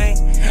you think.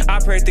 I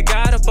prayed to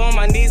God up on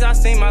my knees, I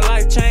seen my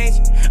life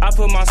change. I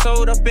put my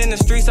soul up in the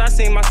streets, I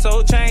seen my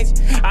soul change.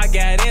 I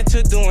got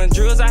into doing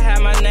drills, I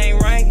had my name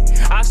rank.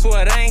 I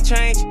swear it ain't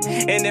changed.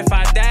 And if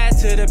I died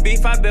to the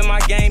beef, I bet my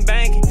game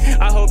banking.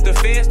 I hope the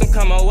feds don't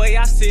come my way,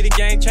 I see the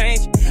game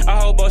change. I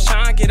hope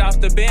O'Shawn get off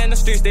the bed, the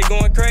streets they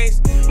going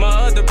crazy. My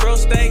other bro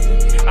stake,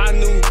 I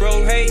knew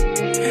bro hate.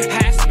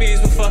 Half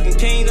speeds with fucking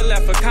king, the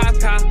left a cop.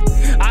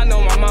 I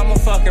know my mama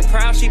fucking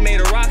proud, she made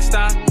a rock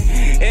star.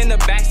 In the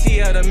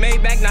backseat of the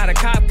Maybach, not a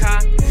cop car.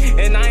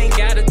 And I ain't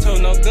gotta tow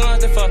no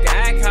guns to fucking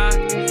act hard.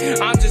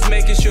 I'm just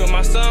making sure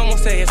my son won't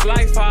say his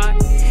life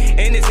hard.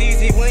 And it's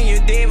easy when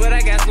you're dead, but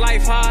I got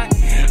life hard.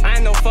 I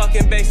ain't no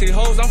fucking basic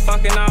hoes, I'm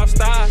fucking all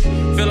stars.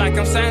 Feel like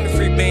I'm signing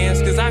free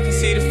bands, cause I can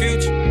see the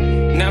future.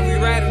 Now we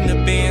riding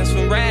the bands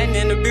from riding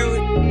in the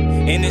Buick.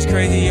 And it's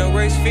crazy, your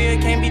race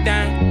fear can't be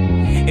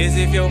dying. As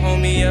if your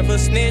homie ever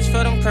snitched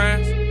for them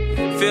crimes.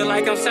 Feel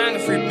like I'm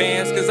signing free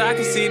bands, cause I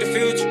can see the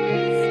future.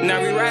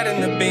 Now we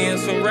riding the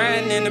bands from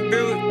riding in the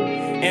Buick.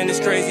 And it's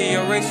crazy,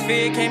 your race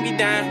fear can't be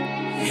dying.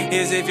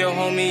 As if your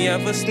homie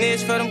ever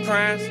snitched for them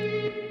crimes.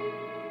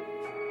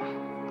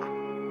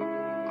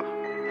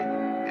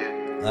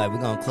 Alright,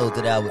 we're gonna close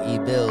it out with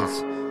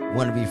E-Bills.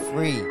 Wanna be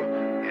free.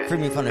 Free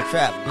me from the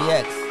trap,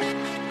 BX.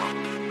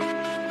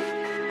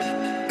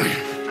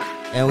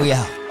 And we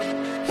out.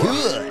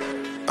 Good.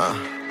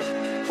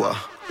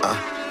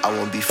 I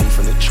wanna be free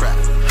from the trap.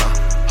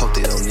 Hope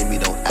they don't need me,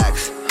 don't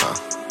ask.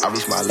 I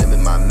reach my limit,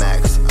 my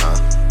max.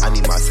 I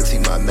need my 60,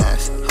 my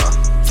max.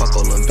 Fuck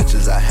all them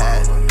bitches I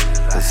had.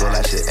 Cause all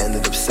that shit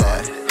ended up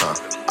sad.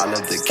 I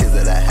love the kids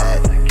that I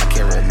had. I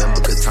can't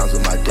remember good times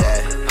with my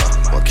dad.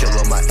 Wanna kill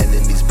all my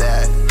enemies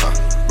bad.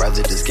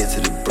 Rather just get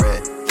to the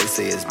bread. They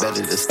say it's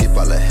better to skip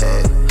all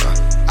ahead.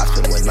 I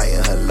spent one night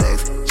in her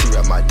legs. She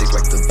wrapped my dick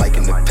like the bike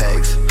in the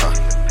pegs.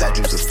 That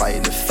dreams was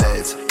fighting the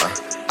feds.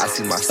 I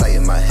see my sight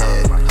in my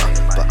head.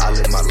 But I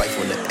live my life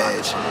on the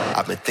edge.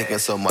 I've been Been thinking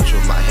so much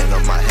with my hand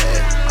on my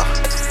head.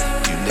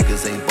 You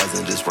niggas ain't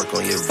buzzing, just work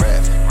on your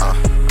rap.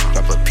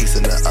 Drop a piece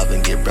in the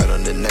oven, get bread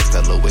on the next.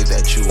 Tell the way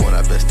that you want,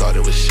 I been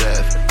started with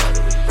chef.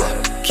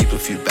 Keep a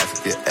few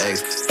bags of your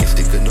eggs. Can't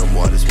stick it no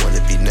more, I just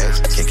wanna be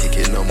next. Can't kick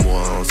it no more,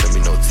 don't send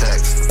me no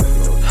text.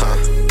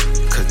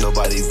 Cause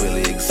nobody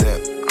really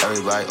exempt.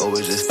 Everybody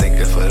always just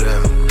thinking for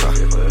them.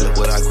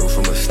 Look what I grew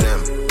from a stem.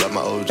 Love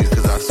my OGs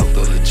cause I soaked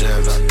all the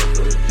gems.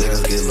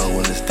 Niggas get low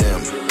when it's dim.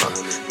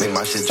 Make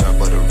my shit drop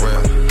on the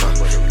rim.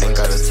 Ain't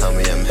gotta tell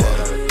me I'm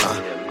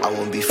him. I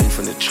won't be free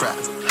from the trap.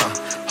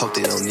 Hope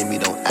they don't need me,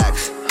 don't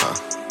ask.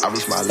 I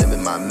reach my limit,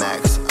 my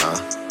max.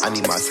 I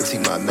need my 60,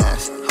 my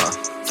max.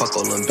 Fuck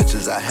all them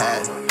bitches I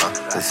had.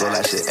 Cause all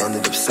that shit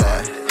ended up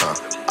sad.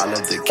 I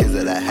love the kids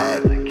that I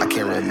had. I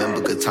can't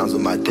remember good times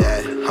with my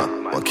dad.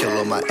 Won't kill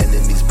all my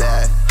enemies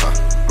bad.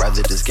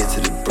 Rather just get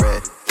to the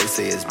bread. They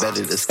say it's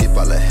better to skip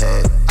all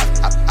ahead.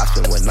 I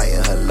spent one night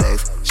in her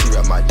legs. She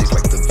wrapped my dick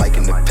like the bike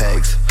in the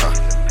pegs.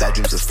 Bad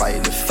dreams of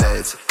fighting the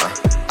feds.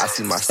 I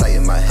see my sight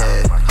in my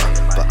head.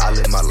 But I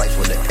live my life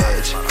on the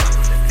edge.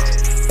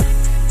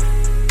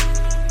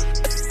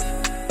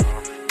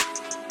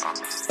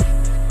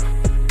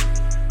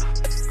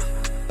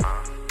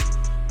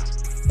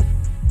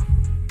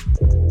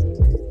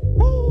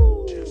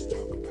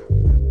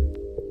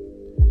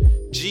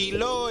 G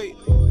Lloyd,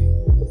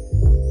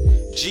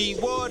 G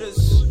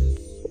Waters,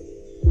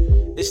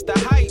 it's the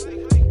hype.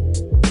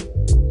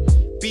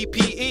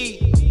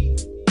 BPE,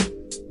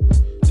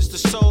 it's the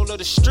soul of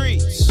the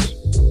streets.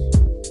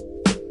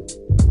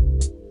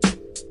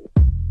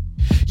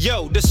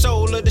 Yo, the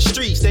soul of the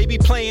streets, they be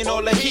playing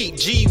all the heat.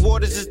 G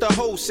Waters is the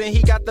host and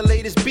he got the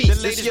latest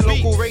beats. This your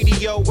local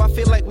radio, I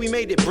feel like we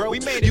made it, bro.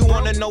 You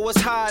wanna know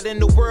what's hot in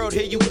the world,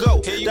 here you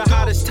go. The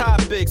hottest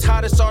topics,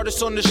 hottest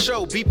artists on the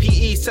show.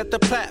 BPE set the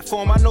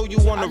platform, I know you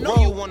wanna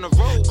roll.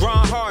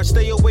 Grind hard,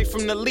 stay away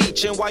from the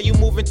leech. And while you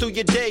moving through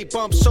your day,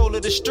 bump soul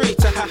of the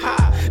streets.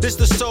 This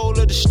the soul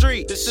of the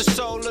street. This the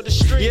soul of the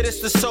street. Yeah, this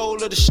the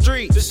soul of the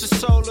street. This the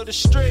soul of the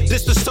street.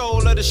 This the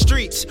soul of the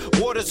streets.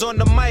 Waters on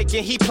the mic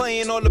and he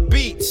playing all the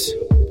beats.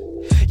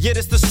 Yeah,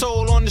 this the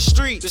soul on the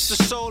street. This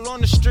the soul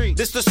on the street.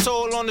 This the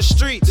soul on the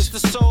street. This the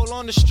soul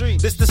on the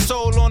street. This the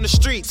soul on the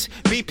streets.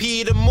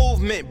 BP the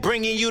movement,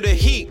 bringing you the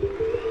heat.